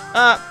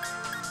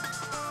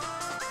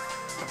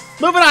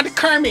 Moving on to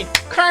Kermie.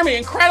 Kermie,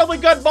 incredibly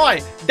good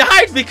boy.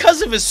 Died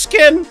because of his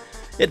skin.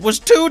 It was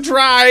too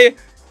dry,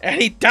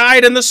 and he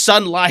died in the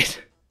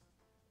sunlight.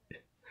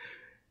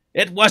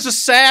 It was a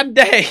sad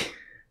day.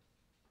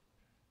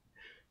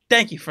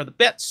 Thank you for the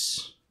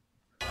bits.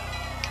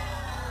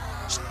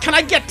 Can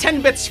I get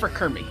 10 bits for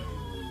Kermie?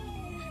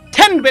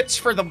 10 bits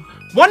for the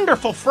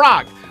wonderful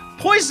frog.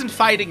 Poison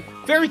fighting,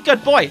 very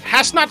good boy.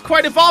 Has not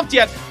quite evolved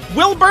yet.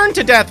 Will burn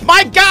to death.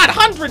 My God,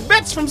 100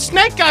 bits from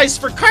Snake Eyes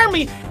for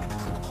Kermie.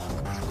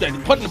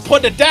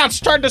 Putting it down,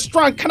 starting to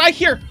strong. Can I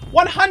hear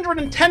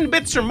 110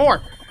 bits or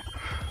more?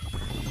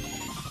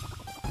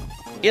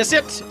 Is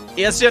it?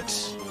 Is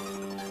it?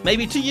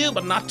 Maybe to you,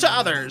 but not to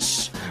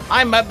others.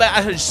 I'm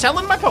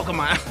selling my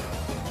Pokemon.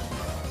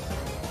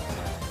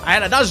 I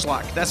had a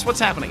Nuzlocke. That's what's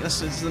happening.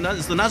 This is the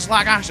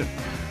Nuzlocke auction.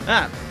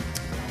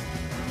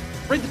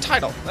 Read the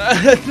title.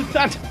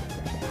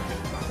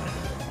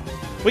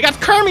 We got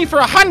Kermie for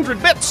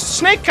 100 bits.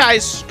 Snake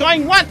Eyes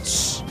going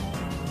once.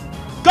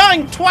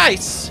 Going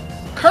twice.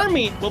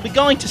 Kermie will be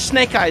going to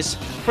Snake Eyes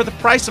for the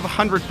price of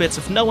 100 bits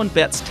if no one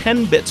bets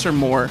 10 bits or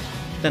more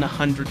than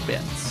 100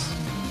 bits.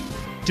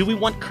 Do we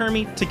want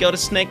Kermie to go to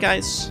Snake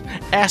Eyes?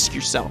 Ask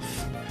yourself,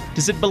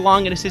 does it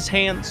belong in his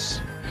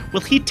hands? Will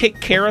he take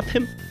care of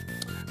him?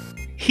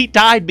 He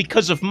died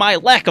because of my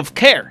lack of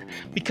care,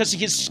 because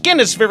his skin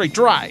is very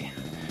dry.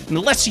 And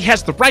unless he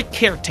has the right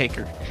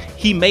caretaker,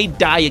 he may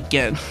die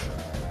again.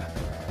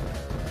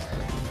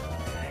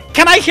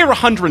 Can I hear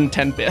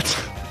 110 bits?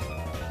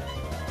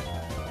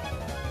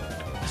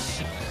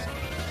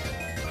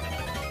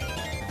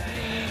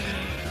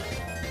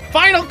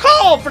 Final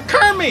call for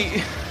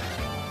Kermie!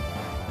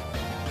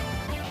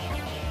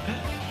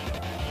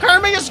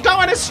 Kermie is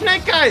going to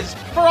Snake Eyes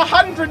for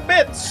 100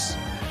 bits!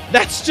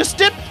 That's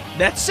just it!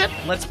 That's it!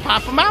 Let's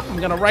pop him out. I'm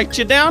gonna write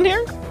you down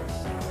here.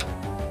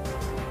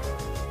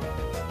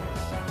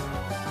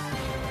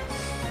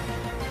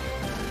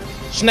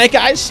 Snake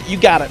Eyes, you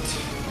got it.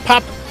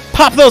 Pop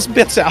those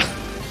bits out.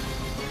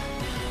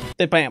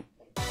 They bam.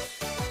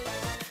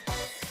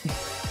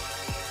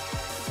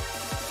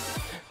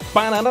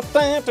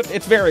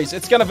 It varies.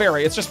 It's gonna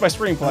vary. It's just my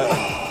screenplay.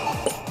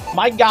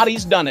 My God,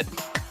 he's done it.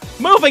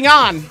 Moving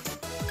on.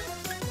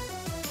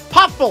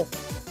 Puffle.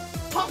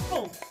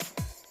 Puffle.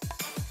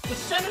 The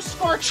Center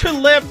Scorcher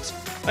lived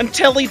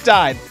until he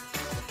died.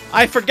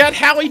 I forget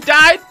how he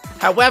died.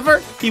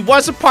 However, he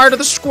was a part of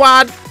the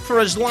squad for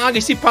as long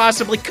as he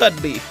possibly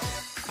could be.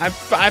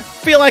 I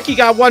feel like he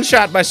got one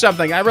shot by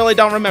something. I really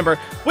don't remember.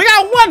 We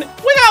got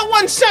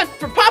 1 cent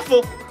for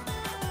Puffle.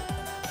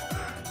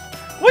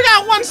 We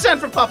got 1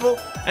 cent for Puffle.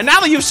 And now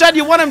that you've said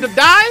you want him to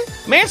die,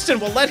 Manston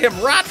will let him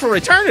rot for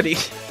eternity.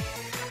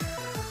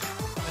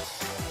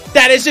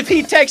 That is if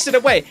he takes it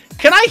away.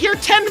 Can I hear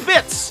 10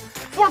 bits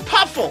for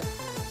Puffle?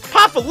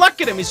 Puffle,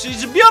 look at him.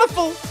 He's a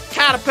beautiful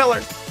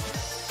caterpillar.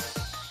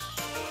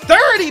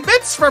 30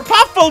 bits for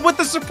Puffle with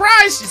the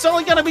surprise. It's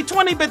only going to be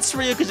 20 bits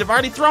for you because you've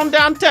already thrown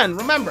down 10.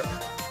 Remember.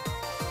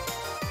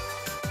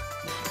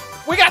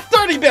 We got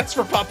 30 bits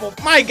for Puffle.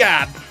 My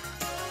God.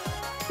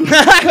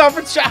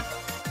 Over shot.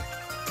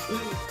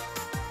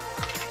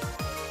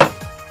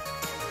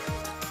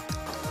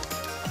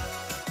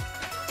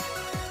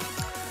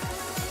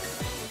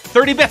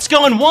 $30 bits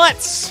going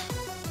once.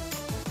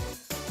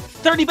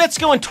 30 bits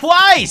going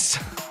twice.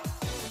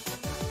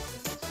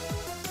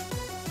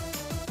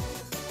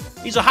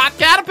 He's a hot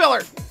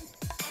caterpillar.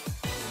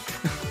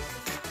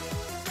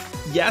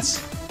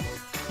 Yes.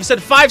 You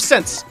said 5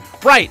 cents.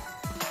 Right.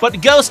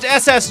 But Ghost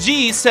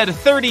SSG said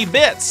 30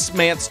 bits,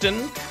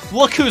 Manston.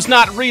 Look who's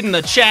not reading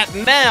the chat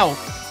now.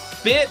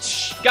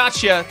 Bitch.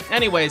 Gotcha.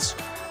 Anyways.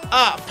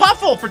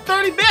 Puffle for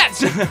 30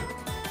 bits.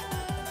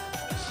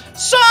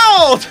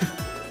 Sold!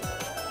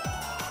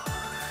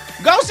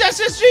 Ghost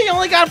SSG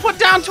only got to put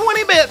down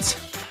 20 bits.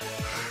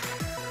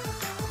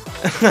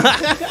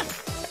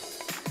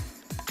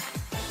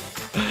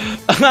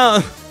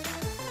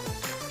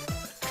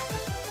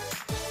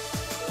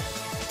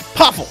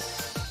 Puffle.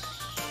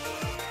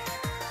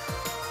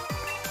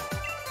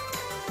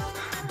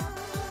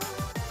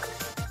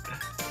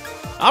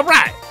 All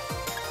right.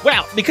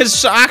 Well, because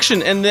it's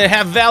auction and they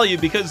have value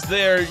because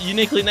they're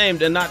uniquely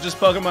named and not just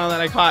Pokemon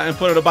that I caught and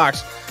put in a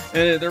box.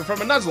 And they're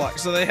from a Nuzlocke,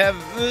 so they have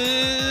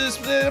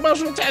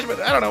emotional attachment.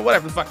 I don't know,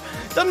 whatever the fuck.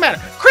 Doesn't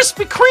matter.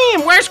 Krispy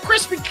Kreme, where's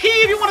Krispy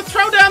Kreme? You want to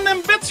throw down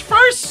them bits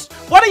first?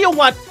 What do you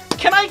want?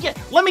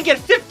 Let me get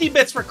 50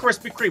 bits for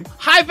Krispy Kreme.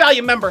 High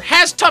value member,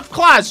 has tough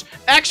claws,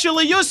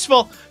 actually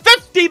useful.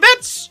 50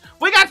 bits!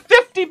 We got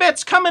 50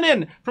 bits coming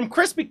in from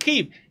Krispy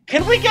Kreme.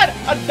 Can we get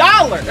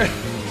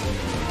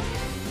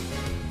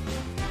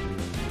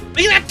 $1?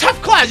 He's got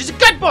tough claws, he's a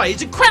good boy,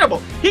 he's incredible.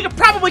 He could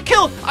probably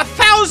kill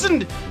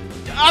 1,000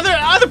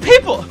 other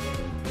people.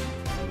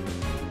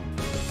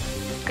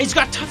 He's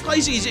got tough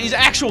claws, he's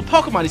actual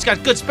Pokemon. He's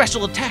got good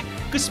special attack,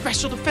 good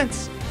special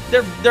defense.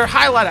 They're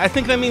highlighted. I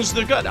think that means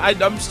they're good.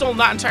 I'm still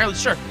not entirely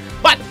sure.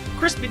 But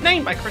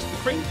named by Krispy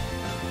Kreme.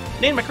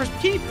 Named by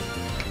Krispy Kreme.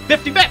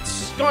 50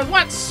 bits. Going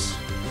once.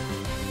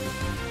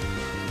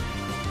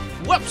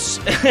 Whoops.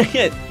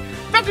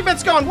 50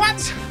 bits going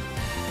once.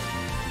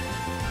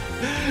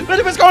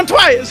 50 bits going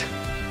twice.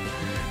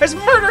 Has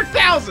murdered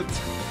thousands.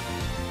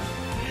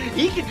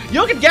 You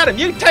can get him.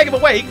 You can take him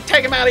away. You can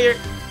take him out of here.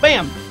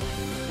 Bam.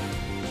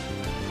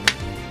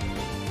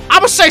 I'm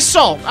gonna say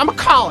sold. I'm gonna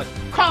call it.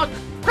 Call it.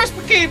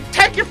 Krispy Kreme,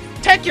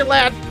 take your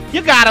lad.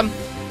 You got him.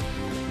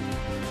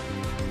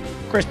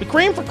 Krispy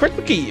Kreme for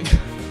Krispy Kreme.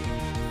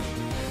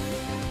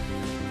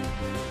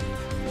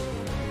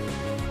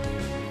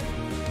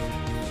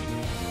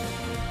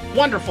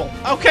 Wonderful.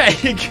 Okay.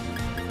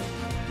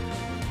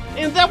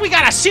 And then we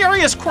got a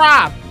Serious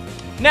Crab.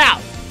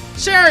 Now,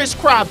 Serious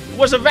Crab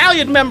was a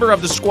valued member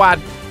of the squad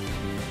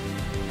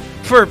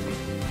for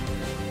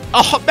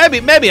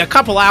maybe a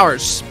couple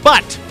hours,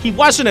 but he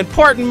was an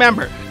important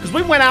member because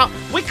we went out,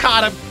 we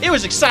caught him. It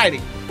was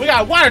exciting. We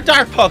got a water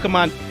dark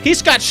Pokemon.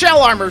 He's got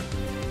shell armor,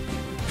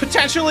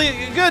 potentially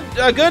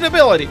a good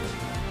ability.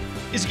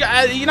 He's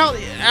got, you know,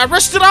 I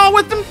risked it all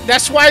with him.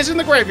 That's why he's in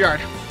the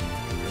graveyard.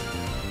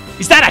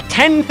 Is that a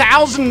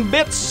 10,000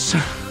 bits?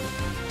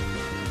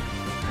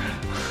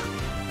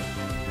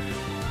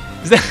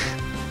 Is that?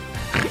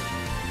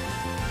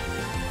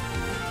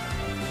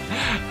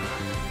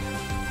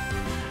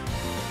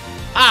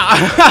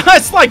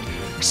 It's like,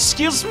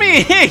 excuse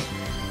me.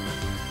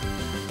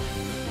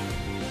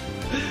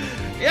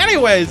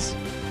 Anyways,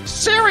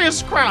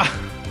 Serious Crowd.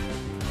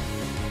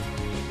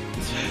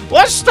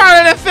 Let's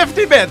start it at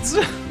 50 bits.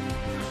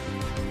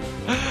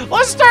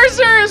 Let's start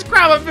Serious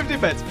Crab at 50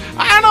 bits.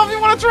 I don't know if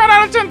you want to throw it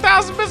out of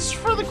 10,000 bits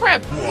for the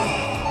crab.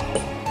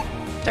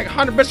 Take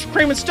 100 bits for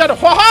cream instead of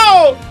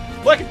whoa!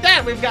 Look at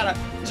that. We've got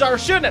a. So we're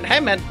shooting it. Hey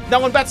man, no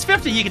one bets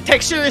 50. You can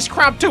take Serious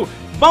Crab too.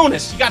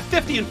 Bonus. You got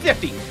 50 and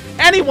 50.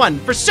 Anyone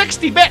for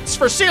 60 bits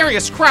for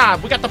Serious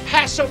Crab. We got the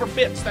Passover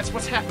bits. That's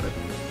what's happening.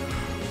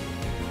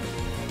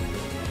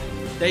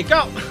 There you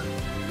go.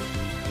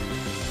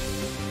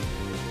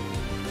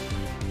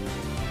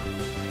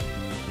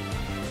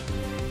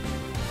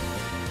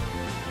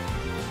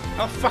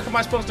 How the fuck am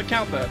I supposed to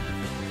count that?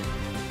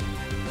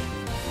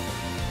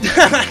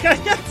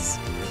 Yes.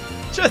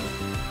 Just.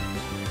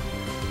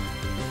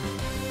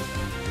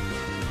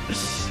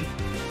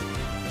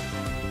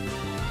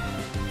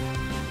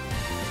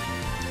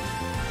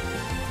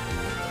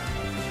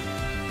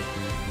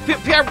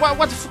 Pierre,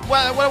 what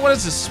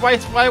is this? Why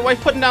are you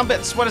putting down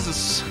bits? What is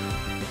this?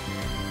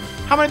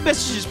 How many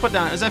bits did you just put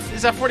down? Is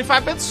that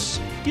 45 bits?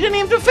 You didn't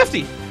even do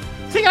 50.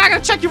 Thinking I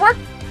gotta check your work?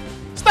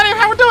 It's not even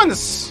how we're doing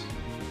this.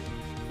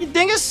 You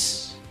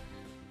dingus.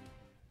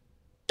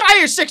 I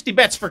hear 60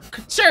 bits for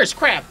Serious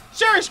Crab.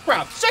 Serious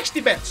Crab,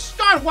 60 bits.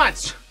 Gone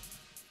once.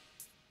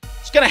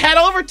 Just gonna head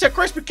over to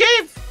Krispy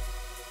Kreme.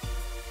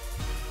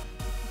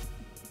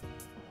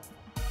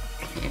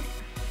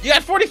 You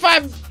got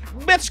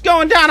 45 bits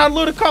going down on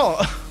Ludicolo.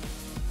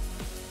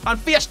 On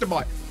Fiesta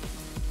Boy.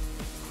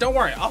 Don't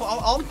worry,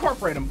 I'll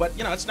incorporate them, but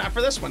you know, it's not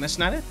for this one. That's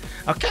not it.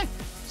 Okay.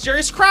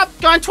 Serious Crab,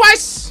 gone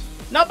twice.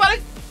 Nobody?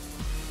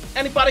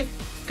 Anybody?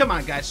 Come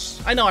on,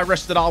 guys. I know I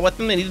risked it all with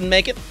him and he didn't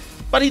make it,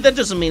 but that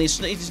doesn't mean he's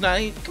not.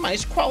 Come on,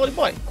 he's a quality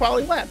boy,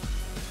 quality lad.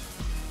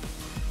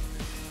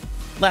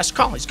 Last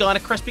call. He's going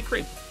to Krispy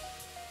Kreme.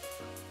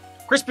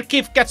 Krispy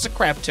Kreme gets the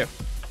crab too.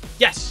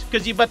 Yes,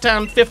 because you put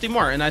down 50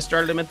 more, and I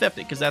started him at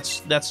 50 because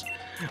that's.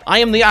 I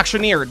am the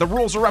auctioneer. The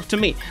rules are up to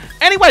me.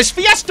 Anyways,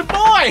 Fiesta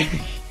Boy.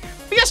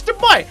 Fiesta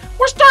Boy.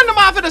 We're starting him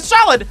off at a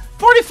solid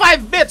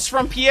 45 bits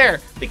from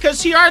Pierre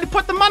because he already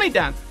put the money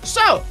down.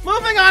 So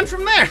moving on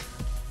from there.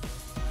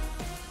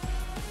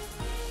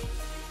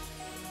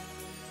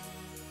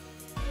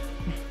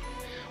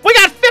 We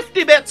got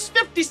 50 bits,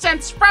 50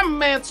 cents from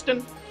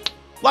Manston.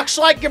 Looks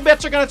like your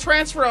bits are going to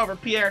transfer over,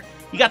 Pierre.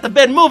 You got the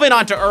bid moving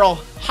on to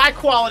Earl. High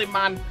quality,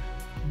 man.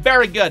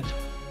 Very good.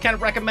 Can't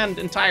recommend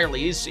entirely.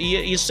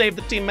 He's saved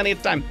the team many a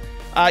time.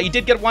 He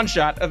did get one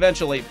shot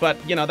eventually, but,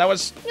 you know, that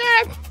was...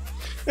 Yeah.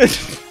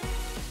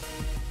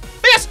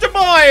 Fiesta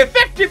Boy,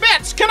 50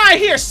 bits. Can I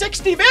hear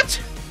 60 bits?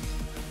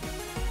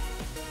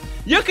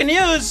 You can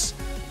use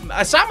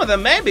some of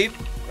them, maybe.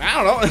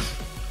 I don't know.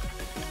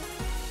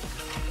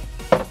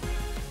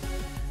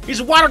 He's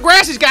a water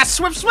grass, he's got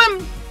Swift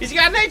Swim, he's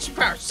got Nature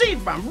Power,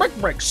 Seed Bomb, Brick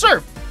Break,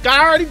 Surf.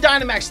 Got already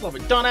Dynamax level.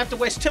 Don't have to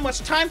waste too much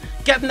time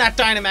getting that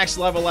Dynamax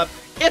level up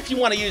if you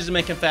want to use them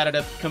in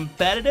competitive.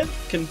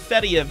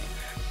 Competitive.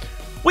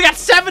 We got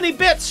 70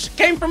 bits.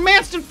 Came from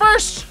Manston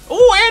first.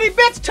 Ooh, 80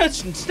 bits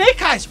touching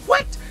Snake Eyes.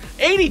 What?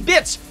 80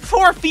 bits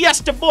for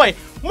Fiesta Boy.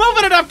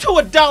 Moving it up to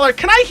 $1.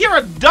 Can I hear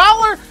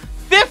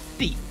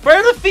 $1.50 for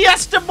the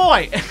Fiesta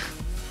Boy?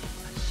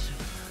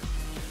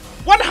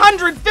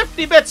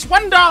 150 bits,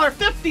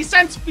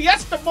 $1.50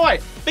 Fiesta Boy.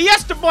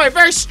 Fiesta Boy,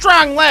 very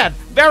strong lad.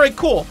 Very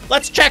cool.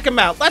 Let's check him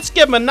out. Let's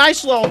give him a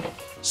nice little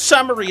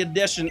summary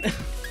edition.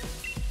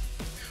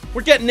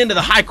 We're getting into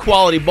the high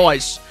quality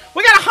boys.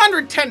 We got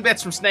 110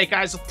 bits from Snake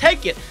Eyes. I'll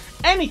take it.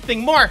 Anything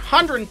more,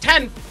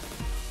 110.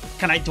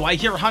 Do I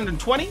hear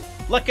 120?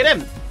 Look at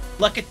him.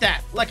 Look at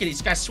that. Look at it.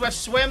 He's got Swift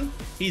Swim.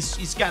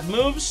 He's got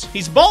moves.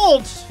 He's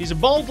bold. He's a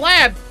bold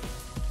lad.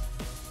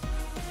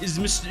 He's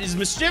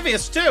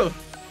mischievous too.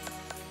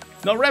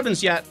 No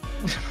ribbons yet.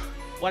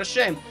 What a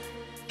shame.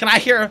 Can I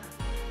hear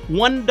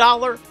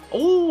 $1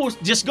 Oh,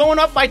 just going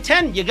up by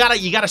 10. You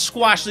gotta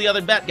squash the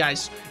other bet,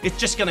 guys. It's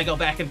just gonna go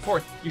back and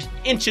forth. You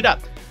inch it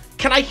up.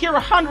 Can I hear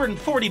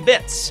 140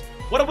 bits?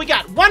 What do we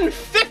got?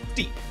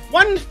 150.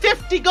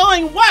 150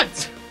 going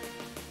what?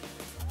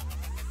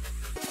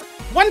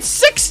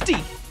 160.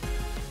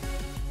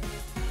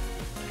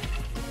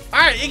 All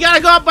right, you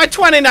gotta go up by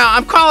 20 now.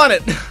 I'm calling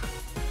it.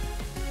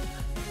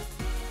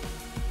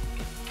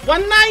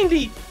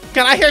 190.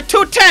 Can I hear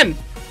 210?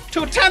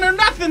 210 or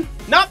nothing.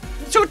 Nope.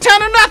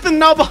 210 or nothing,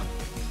 Noble.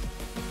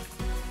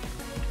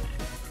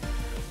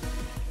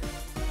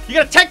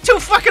 You're gonna take too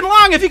fucking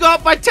long if you go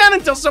up by 10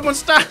 until someone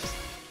stops.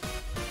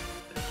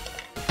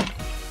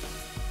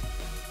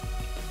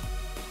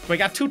 We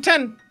got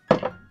 210.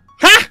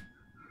 Huh?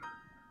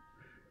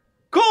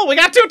 Cool, we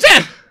got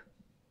 210.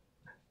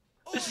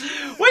 We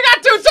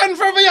got 210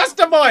 for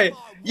Fiesta Boy.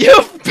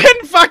 You've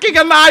been fucking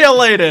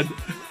annihilated.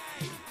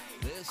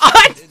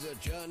 What? Is a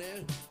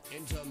journey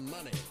into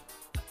money.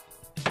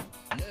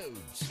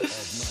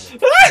 Loads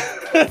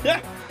of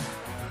money.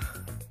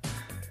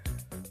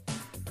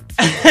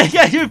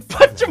 Yeah, you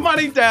put your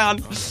money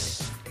down.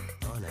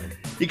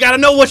 You gotta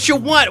know what you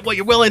want, what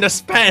you're willing to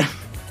spend.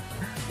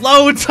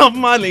 Loads of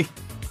money.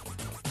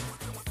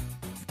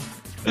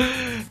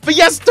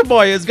 Fiesta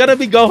Boy is gonna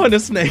be going to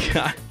Snake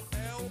Eye.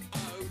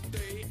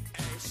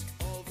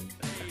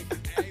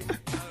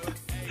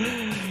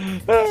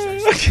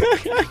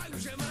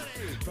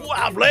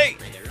 Wobbly,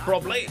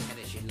 probably.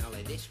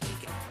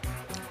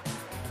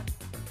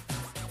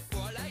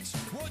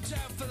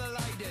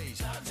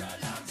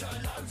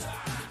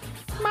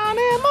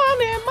 Money,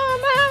 money,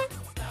 money.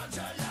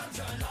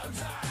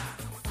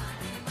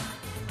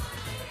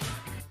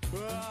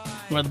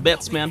 Where are the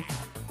bets, man?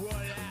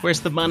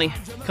 Where's the money?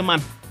 Come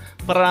on,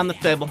 put it on the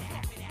table.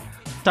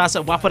 Toss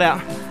it, whop it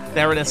out.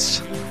 There it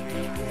is.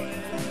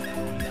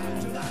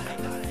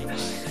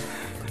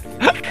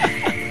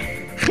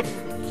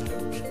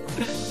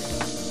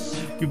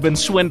 You've been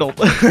swindled.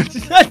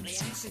 Can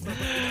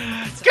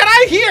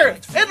I hear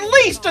at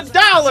least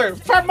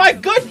 $1 for my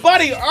good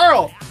buddy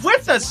Earl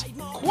with us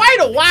quite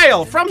a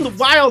while from the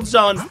Wild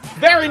Zone?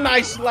 Very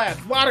nice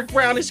lad. Water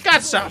ground. He's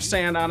got soft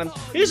sand on him.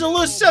 He's a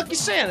loose, silky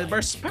sand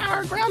versus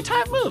power ground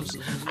type moves.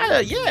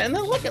 Yeah, and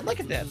then look at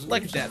that.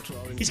 Look at that.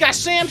 He's got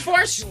sand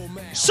force,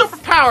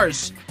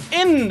 superpowers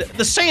in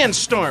the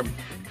sandstorm.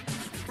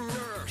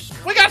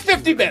 We got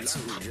 50 bits.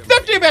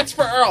 50 bits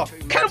for Earl.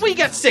 Can we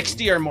get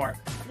 60 or more?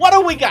 What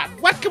do we got?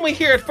 What can we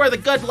hear for the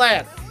good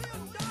lad?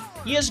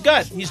 He is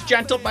good. He's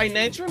gentle by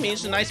nature.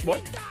 He's a nice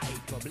boy.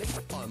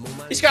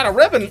 He's got a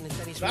ribbon.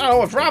 I don't know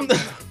what from.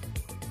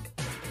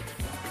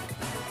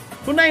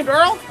 Who named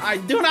Earl? I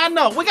do not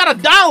know. We got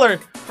 $1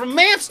 from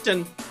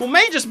Manston, who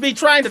may just be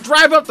trying to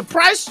drive up the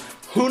price.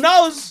 Who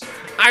knows?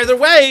 Either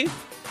way,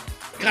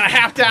 gonna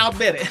have to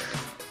outbid it.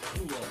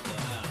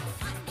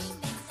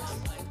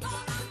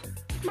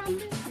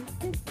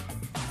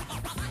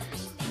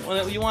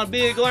 You want to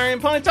be a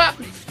Galarian Pony Top?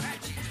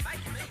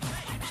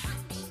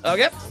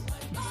 Okay.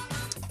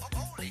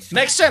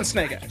 Makes sense,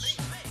 Snake Eyes.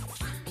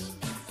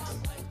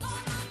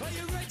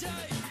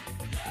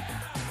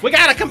 We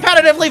got a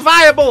competitively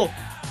viable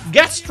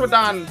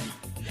Gastrodon.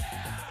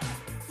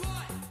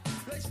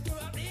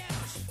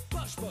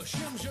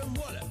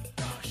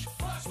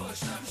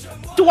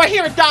 Do I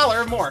hear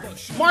 $1 or more?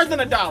 More than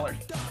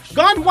 $1.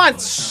 Gone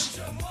once.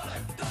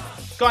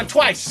 Gone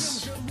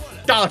twice.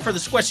 $1 for the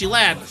squishy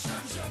lad.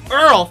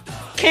 Earl.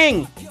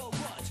 King.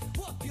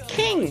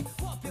 King.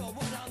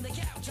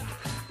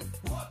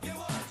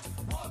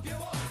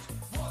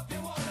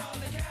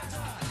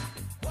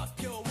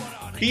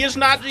 He is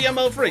not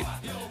GMO free.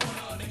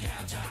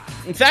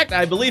 In fact,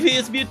 I believe he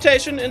is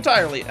mutation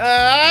entirely.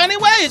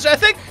 Anyways, I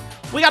think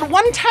we got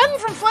 110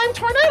 from Flame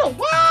Tornado.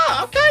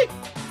 Wow, okay.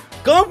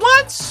 Going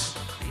once.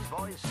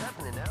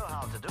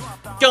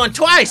 Going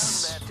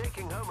twice.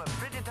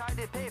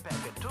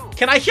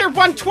 Can I hear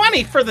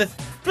 120 for the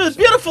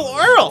beautiful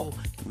Earl?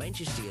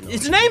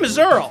 His name is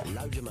Earl.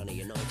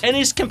 And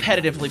he's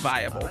competitively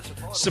viable.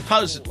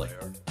 Supposedly.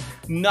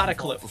 Not a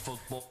clue.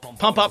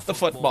 Pump up the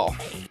football.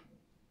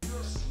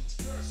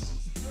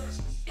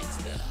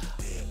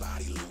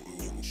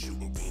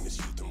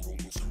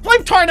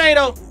 Flame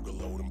Tornado!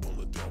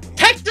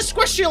 Take the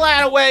squishy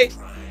lad away!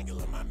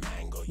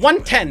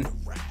 110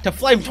 to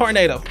Flame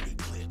Tornado.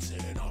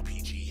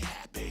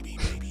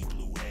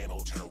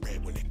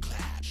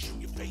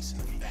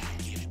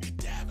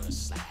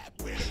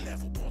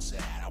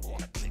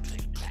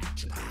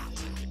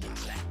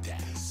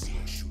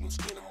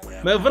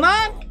 Moving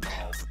on.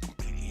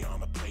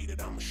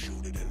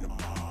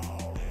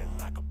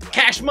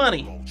 Cash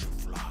money.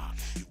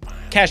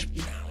 Cash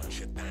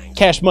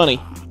money.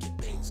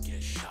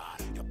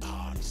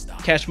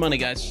 Cash money,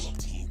 guys.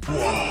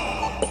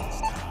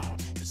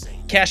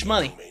 Cash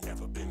money.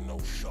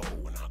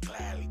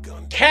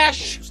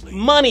 Cash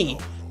money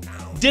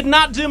did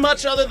not do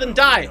much other than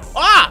die.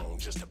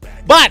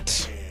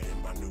 But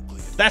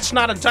that's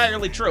not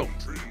entirely true,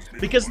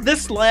 because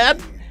this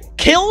lad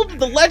killed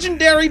the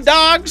legendary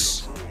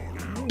dogs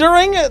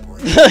during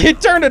the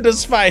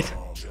Eternatus fight.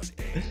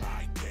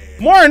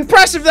 More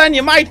impressive than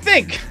you might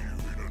think.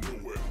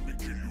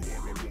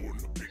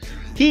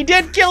 He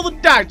did kill the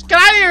dogs. Can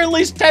I hear at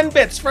least 10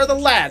 bits for the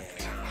lad?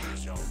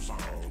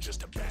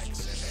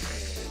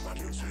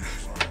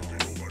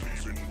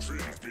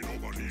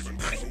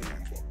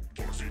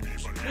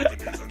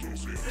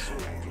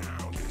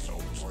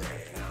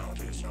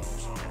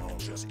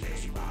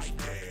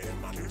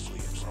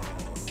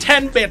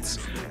 $10 bits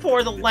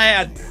for the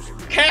lad.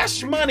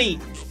 Cash money.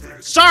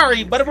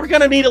 Sorry, but we're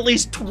gonna need at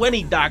least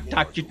 20, Doc.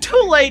 You're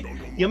too late.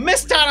 You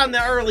missed out on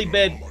the early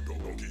bid.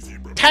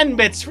 10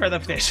 bits for the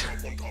fish.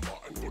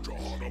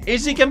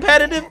 Is he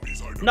competitive?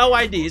 No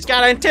idea. He's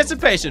got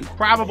anticipation.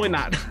 Probably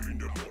not.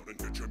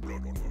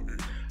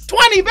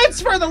 20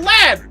 bits for the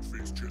lad.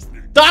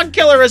 Dog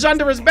Killer is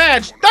under his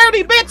badge.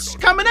 30 bits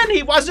coming in.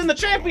 He was in the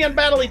champion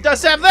battle. He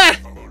does have that.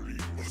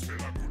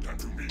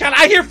 Can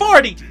I hear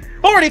 40?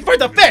 40 for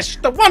the fish.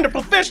 The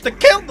wonderful fish that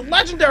killed the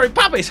legendary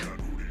puppies.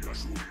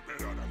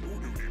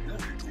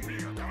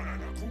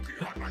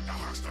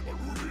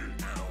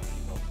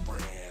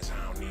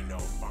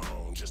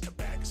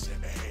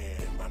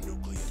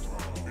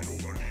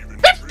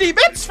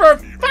 $50 for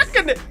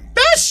fucking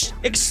fish?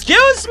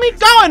 Excuse me?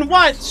 Going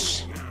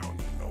once.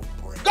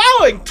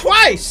 Going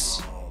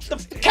twice. The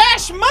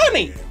cash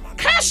money.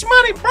 Cash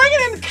money. Bringing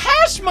in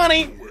cash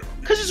money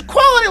because he's a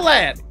quality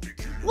lad.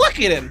 Look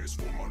at him.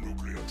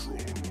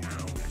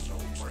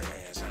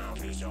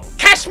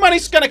 Cash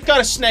money's gonna go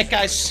to Snake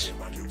Eyes.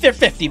 They're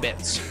 50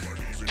 bits.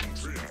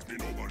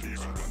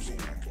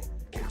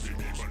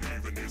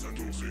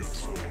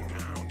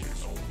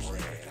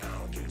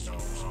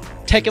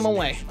 Take him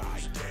away.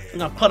 I'm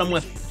gonna put him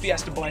with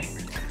Fiesta Boy.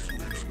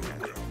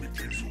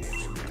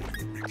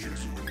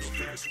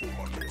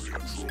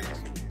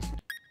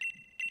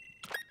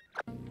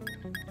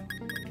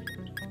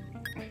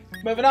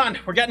 Moving on.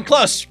 We're getting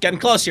close. Getting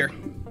close here.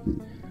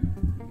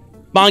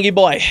 Bongy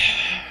Boy.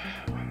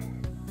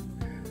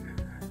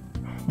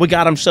 We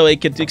got him so he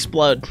could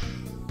explode.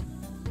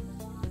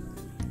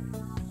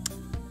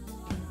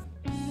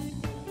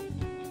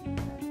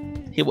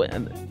 He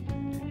went.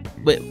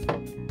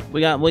 We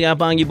got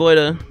Bongy Boy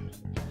to.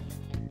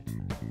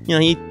 You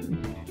know,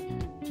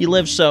 he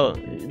lived so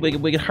we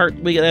could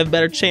have a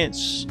better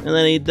chance, and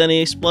then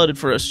he exploded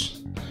for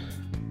us.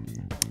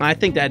 I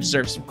think that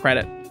deserves some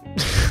credit.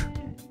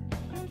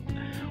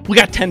 We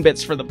got 10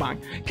 bits for the bong.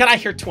 Can I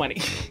hear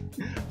 20?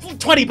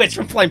 20 bits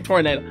from Flame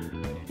Tornado.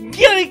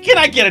 Can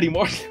I get any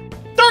more?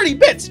 30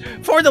 bits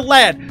for the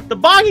lad, the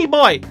Bongy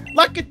Boy.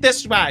 Look at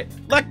this guy.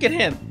 Look at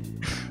him.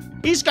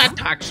 He's got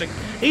Toxic.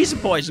 He's a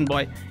Poison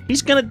Boy.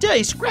 He's gonna do.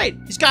 He's great.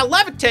 He's got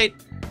Levitate.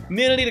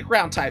 Immunity to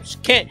ground types.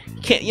 Can't.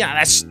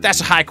 Yeah, that's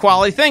a high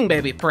quality thing,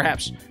 baby.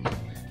 Perhaps.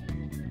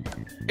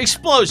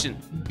 Explosion.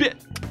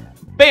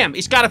 Bam.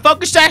 He's got a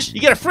Focus Sash.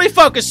 You get a free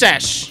Focus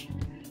Sash.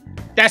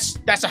 That's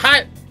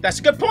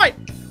a good point.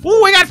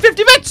 Ooh, we got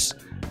 50 bits.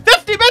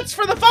 50 bits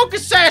for the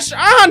Focus Sash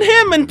on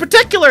him in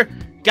particular.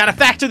 Gotta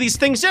factor these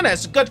things in.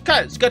 It's a good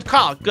cut. It's a good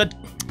call. Good.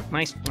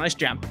 Nice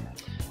job.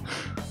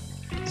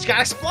 He's got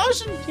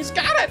Explosion. He's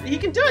got it. He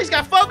can do it. He's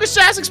got Focus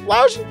Sash,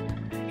 Explosion.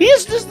 He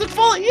is the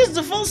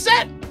full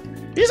set.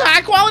 He's a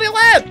high quality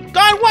lad.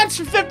 Going once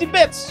for 50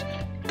 bits.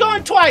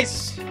 Going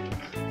twice.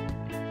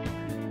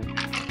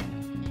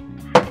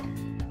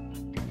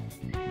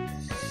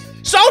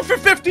 Sold for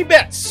 50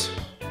 bits.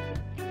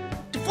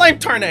 To Flame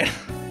Tornado.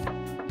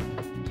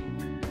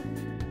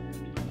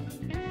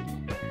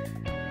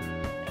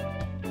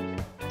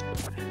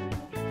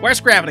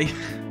 Where's Gravity?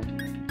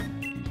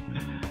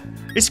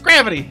 It's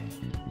Gravity.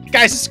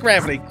 Guys, it's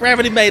Gravity.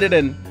 Gravity made it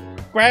in.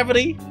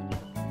 Gravity,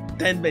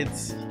 10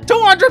 bits.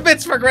 200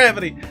 bits for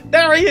Gravity.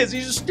 There he is.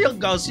 He's a Steel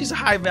Ghost. He's a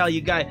high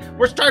value guy.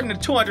 We're starting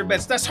at 200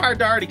 bits. That's hard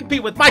to already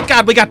compete with. My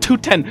God, we got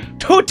 210.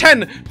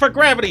 210 for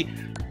Gravity.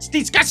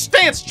 He's got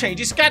stance change.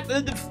 He's got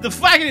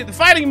the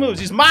fighting moves.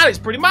 He's modest. He's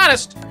pretty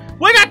modest.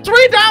 We got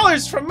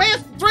 $3 from Man.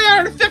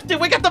 350.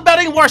 We got the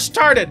betting war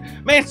started.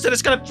 Man said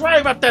it's gonna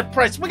drive up that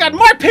price. We got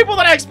more people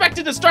than I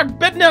expected to start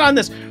bidding in on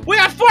this. We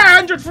got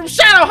 400 from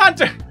Shadow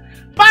Hunter.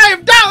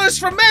 $5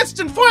 from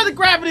Manston for the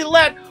Gravity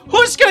lad.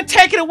 Who's gonna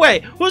take it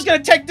away? Who's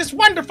gonna take this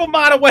wonderful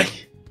mod away?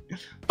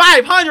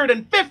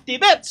 550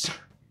 bits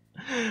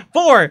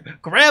for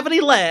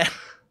Gravity lad.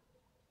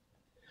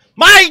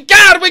 My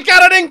God, we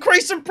got an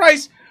increase in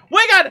price.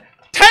 We got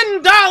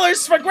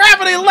 $10 for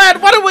Gravity lad.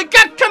 What do we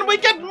get? Can we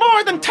get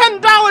more than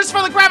 $10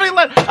 for the Gravity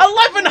lad?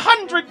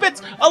 1,100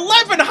 bits.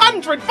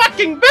 1,100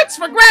 fucking bits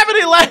for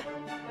Gravity lad.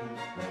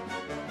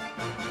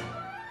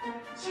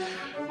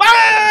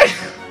 Bye.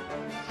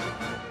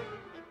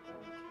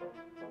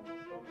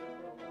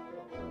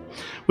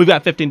 We've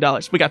got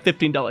 $15. We got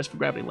 $15 for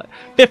Gravity lad.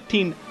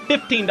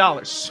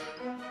 $15.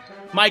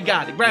 My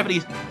God,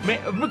 Gravity's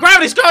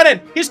going in.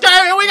 He's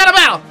going. We got a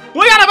battle.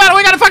 We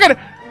got a fucking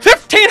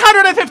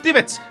 1,550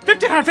 bits.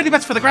 1,550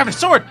 bits for the Gravity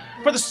sword.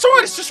 For the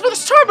sword, it's just for the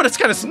sword, but it's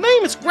got his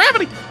name. It's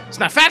Gravity. It's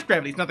not Fat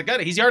Gravity. It's not the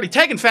guy. He's already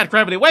taken Fat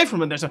Gravity away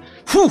from him. There's a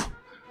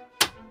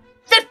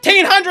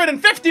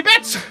 1,550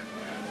 bits.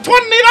 $20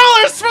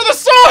 for the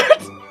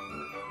sword.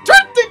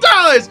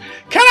 $20.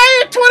 Can I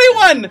hear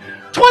 21!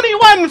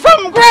 21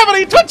 from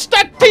Gravity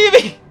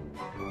Twitch.tv!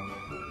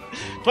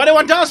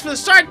 $21 for the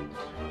start.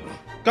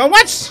 Go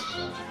once.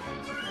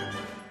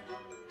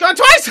 Go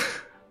twice.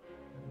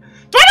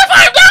 $25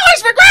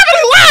 for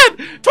Gravity Land!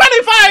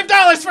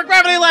 $25 for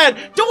Gravity Land!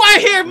 Do I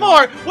hear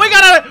more? We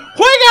got a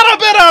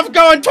bit of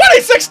going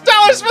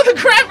 $26 for the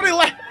Gravity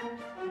Land!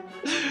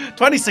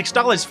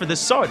 $26 for this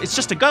sword. It's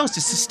just a ghost.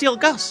 It's a steel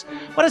ghost.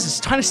 What is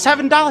this?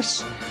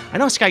 $27. I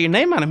know it's got your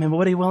name on it, man, but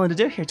what are you willing to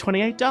do here?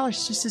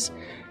 $28. Just this.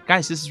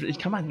 Guys, this is,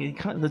 come on, the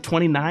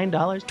 $29.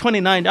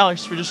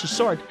 $29 for just a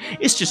sword.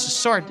 It's just a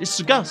sword. It's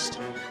a ghost.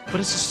 But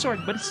it's a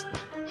sword. But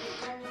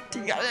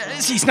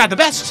he's not the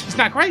best. He's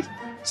not great.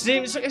 His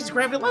name is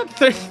Gravity Land.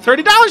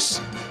 $30.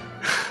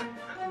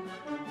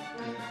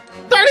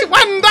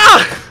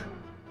 $31.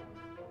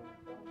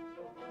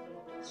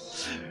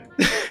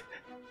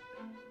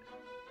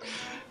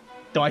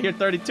 Do I hear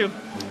 32?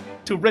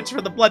 Too rich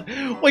for the blood.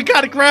 We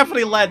got a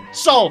Gravity Land.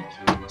 Sold.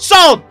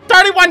 Sold.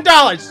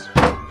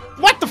 $31.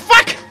 What the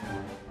fuck?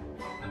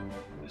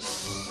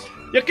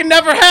 You can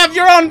never have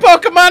your own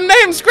Pokemon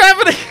names,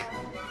 Gravity.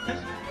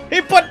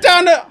 He put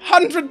down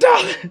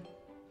 $100.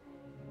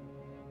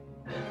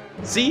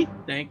 See?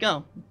 There you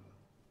go.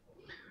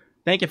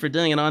 Thank you for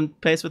doing it on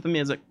pace with the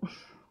music.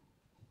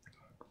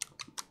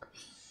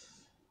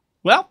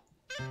 Well.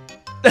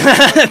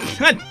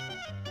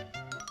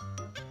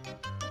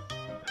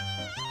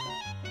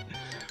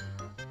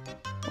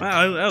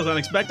 Wow, that was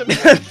unexpected.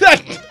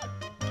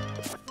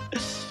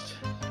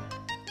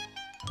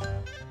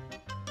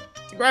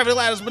 The Gravity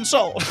Land has been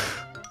sold.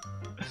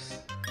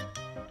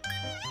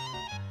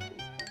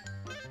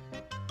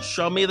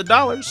 Show me the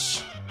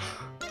dollars.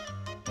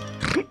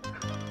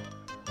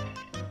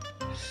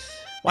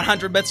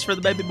 100 bits for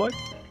the baby boy.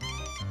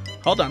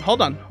 Hold on,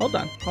 hold on, hold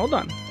on, hold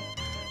on.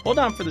 Hold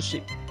on for the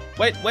sheep.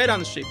 Wait on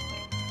the sheep.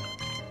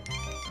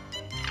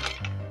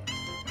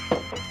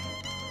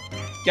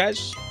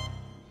 Guys,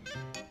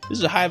 this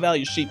is a high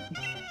value sheep.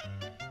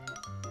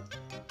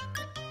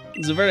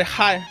 It's a very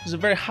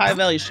high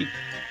value sheep.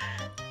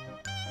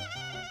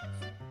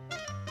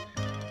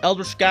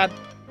 Eldritch God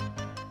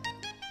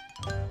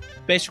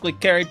basically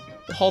carried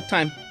the whole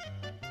time.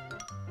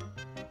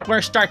 We're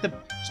gonna start the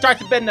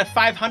bidding at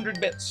 500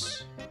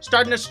 bits.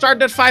 Starting at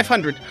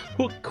 500.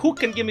 Who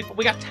can give me?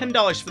 We got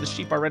 $10 for the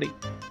sheep already.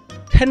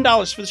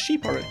 $10 for the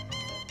sheep already.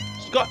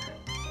 Let's go.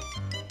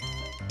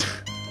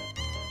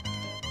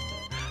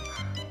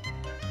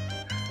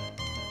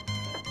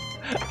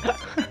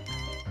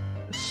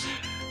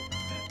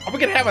 Are we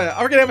gonna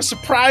have a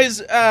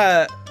surprise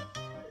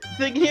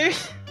thing here?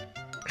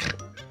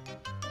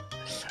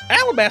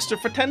 Alabaster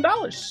for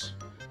 $10.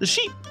 The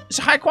sheep. It's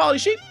a high quality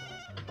sheep.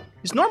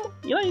 He's normal.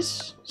 You know,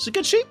 he's a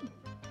good sheep.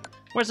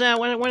 Where's that?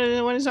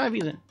 When is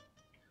Ivy's in?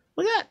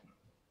 Look at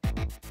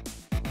that.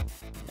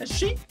 That's a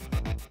sheep.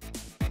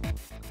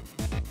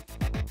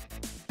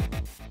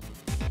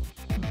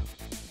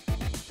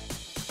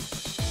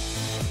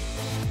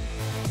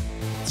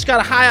 It's got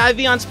a high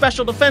IV on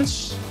special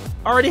defense.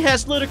 Already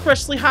has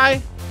ludicrously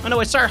high. Oh no,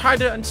 wait, sorry,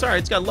 I'm sorry.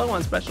 It's got low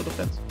on special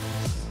defense.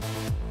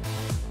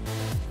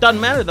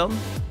 Doesn't matter though.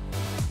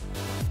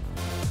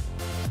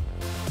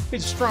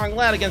 He's a strong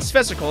lad against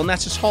physical, and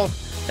that's his whole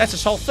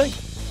thing.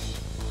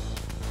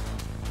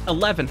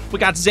 11. We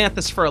got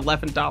Xanthus for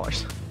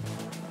 $11.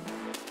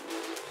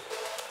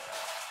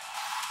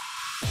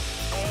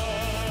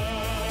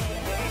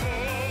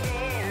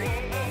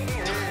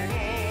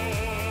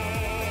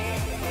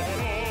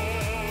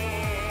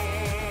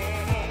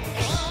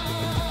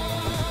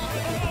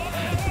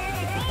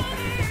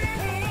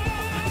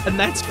 And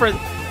that's for,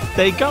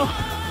 there you go.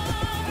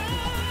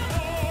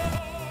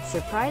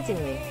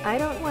 Surprisingly, I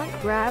don't want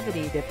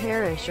Gravity to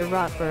perish or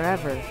rot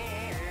forever.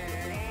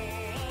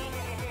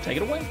 Take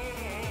it away.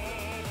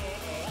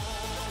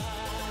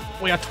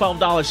 We got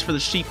 $12 for the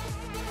sheep.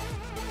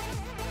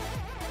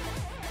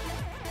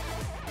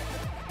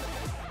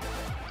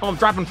 Oh, I'm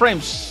dropping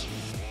frames.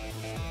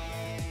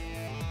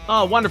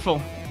 Oh,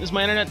 wonderful. Is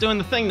my internet doing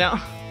the thing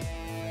now?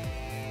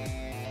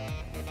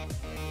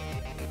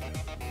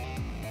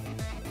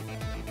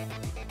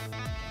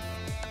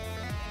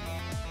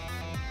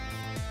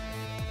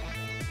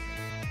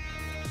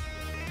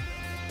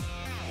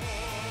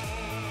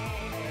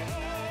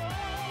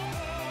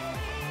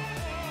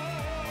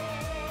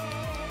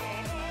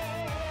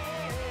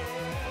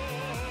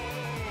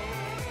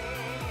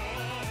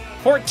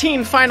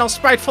 $14 final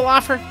spiteful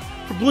offer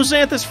for Blue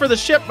Xanthus for the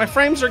ship. My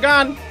frames are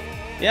gone.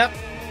 Yep.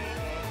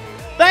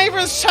 Thank you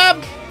for the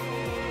sub.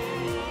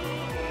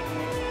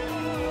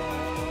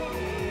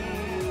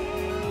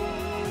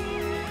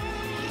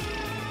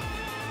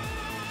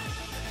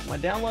 Am I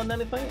downloading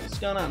anything? What's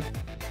going on?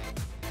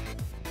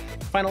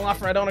 Final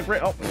offer, I don't agree.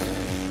 Oh.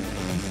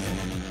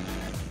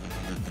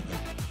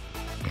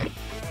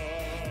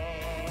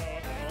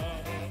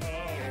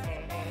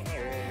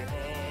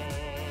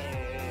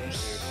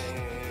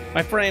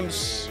 My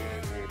frames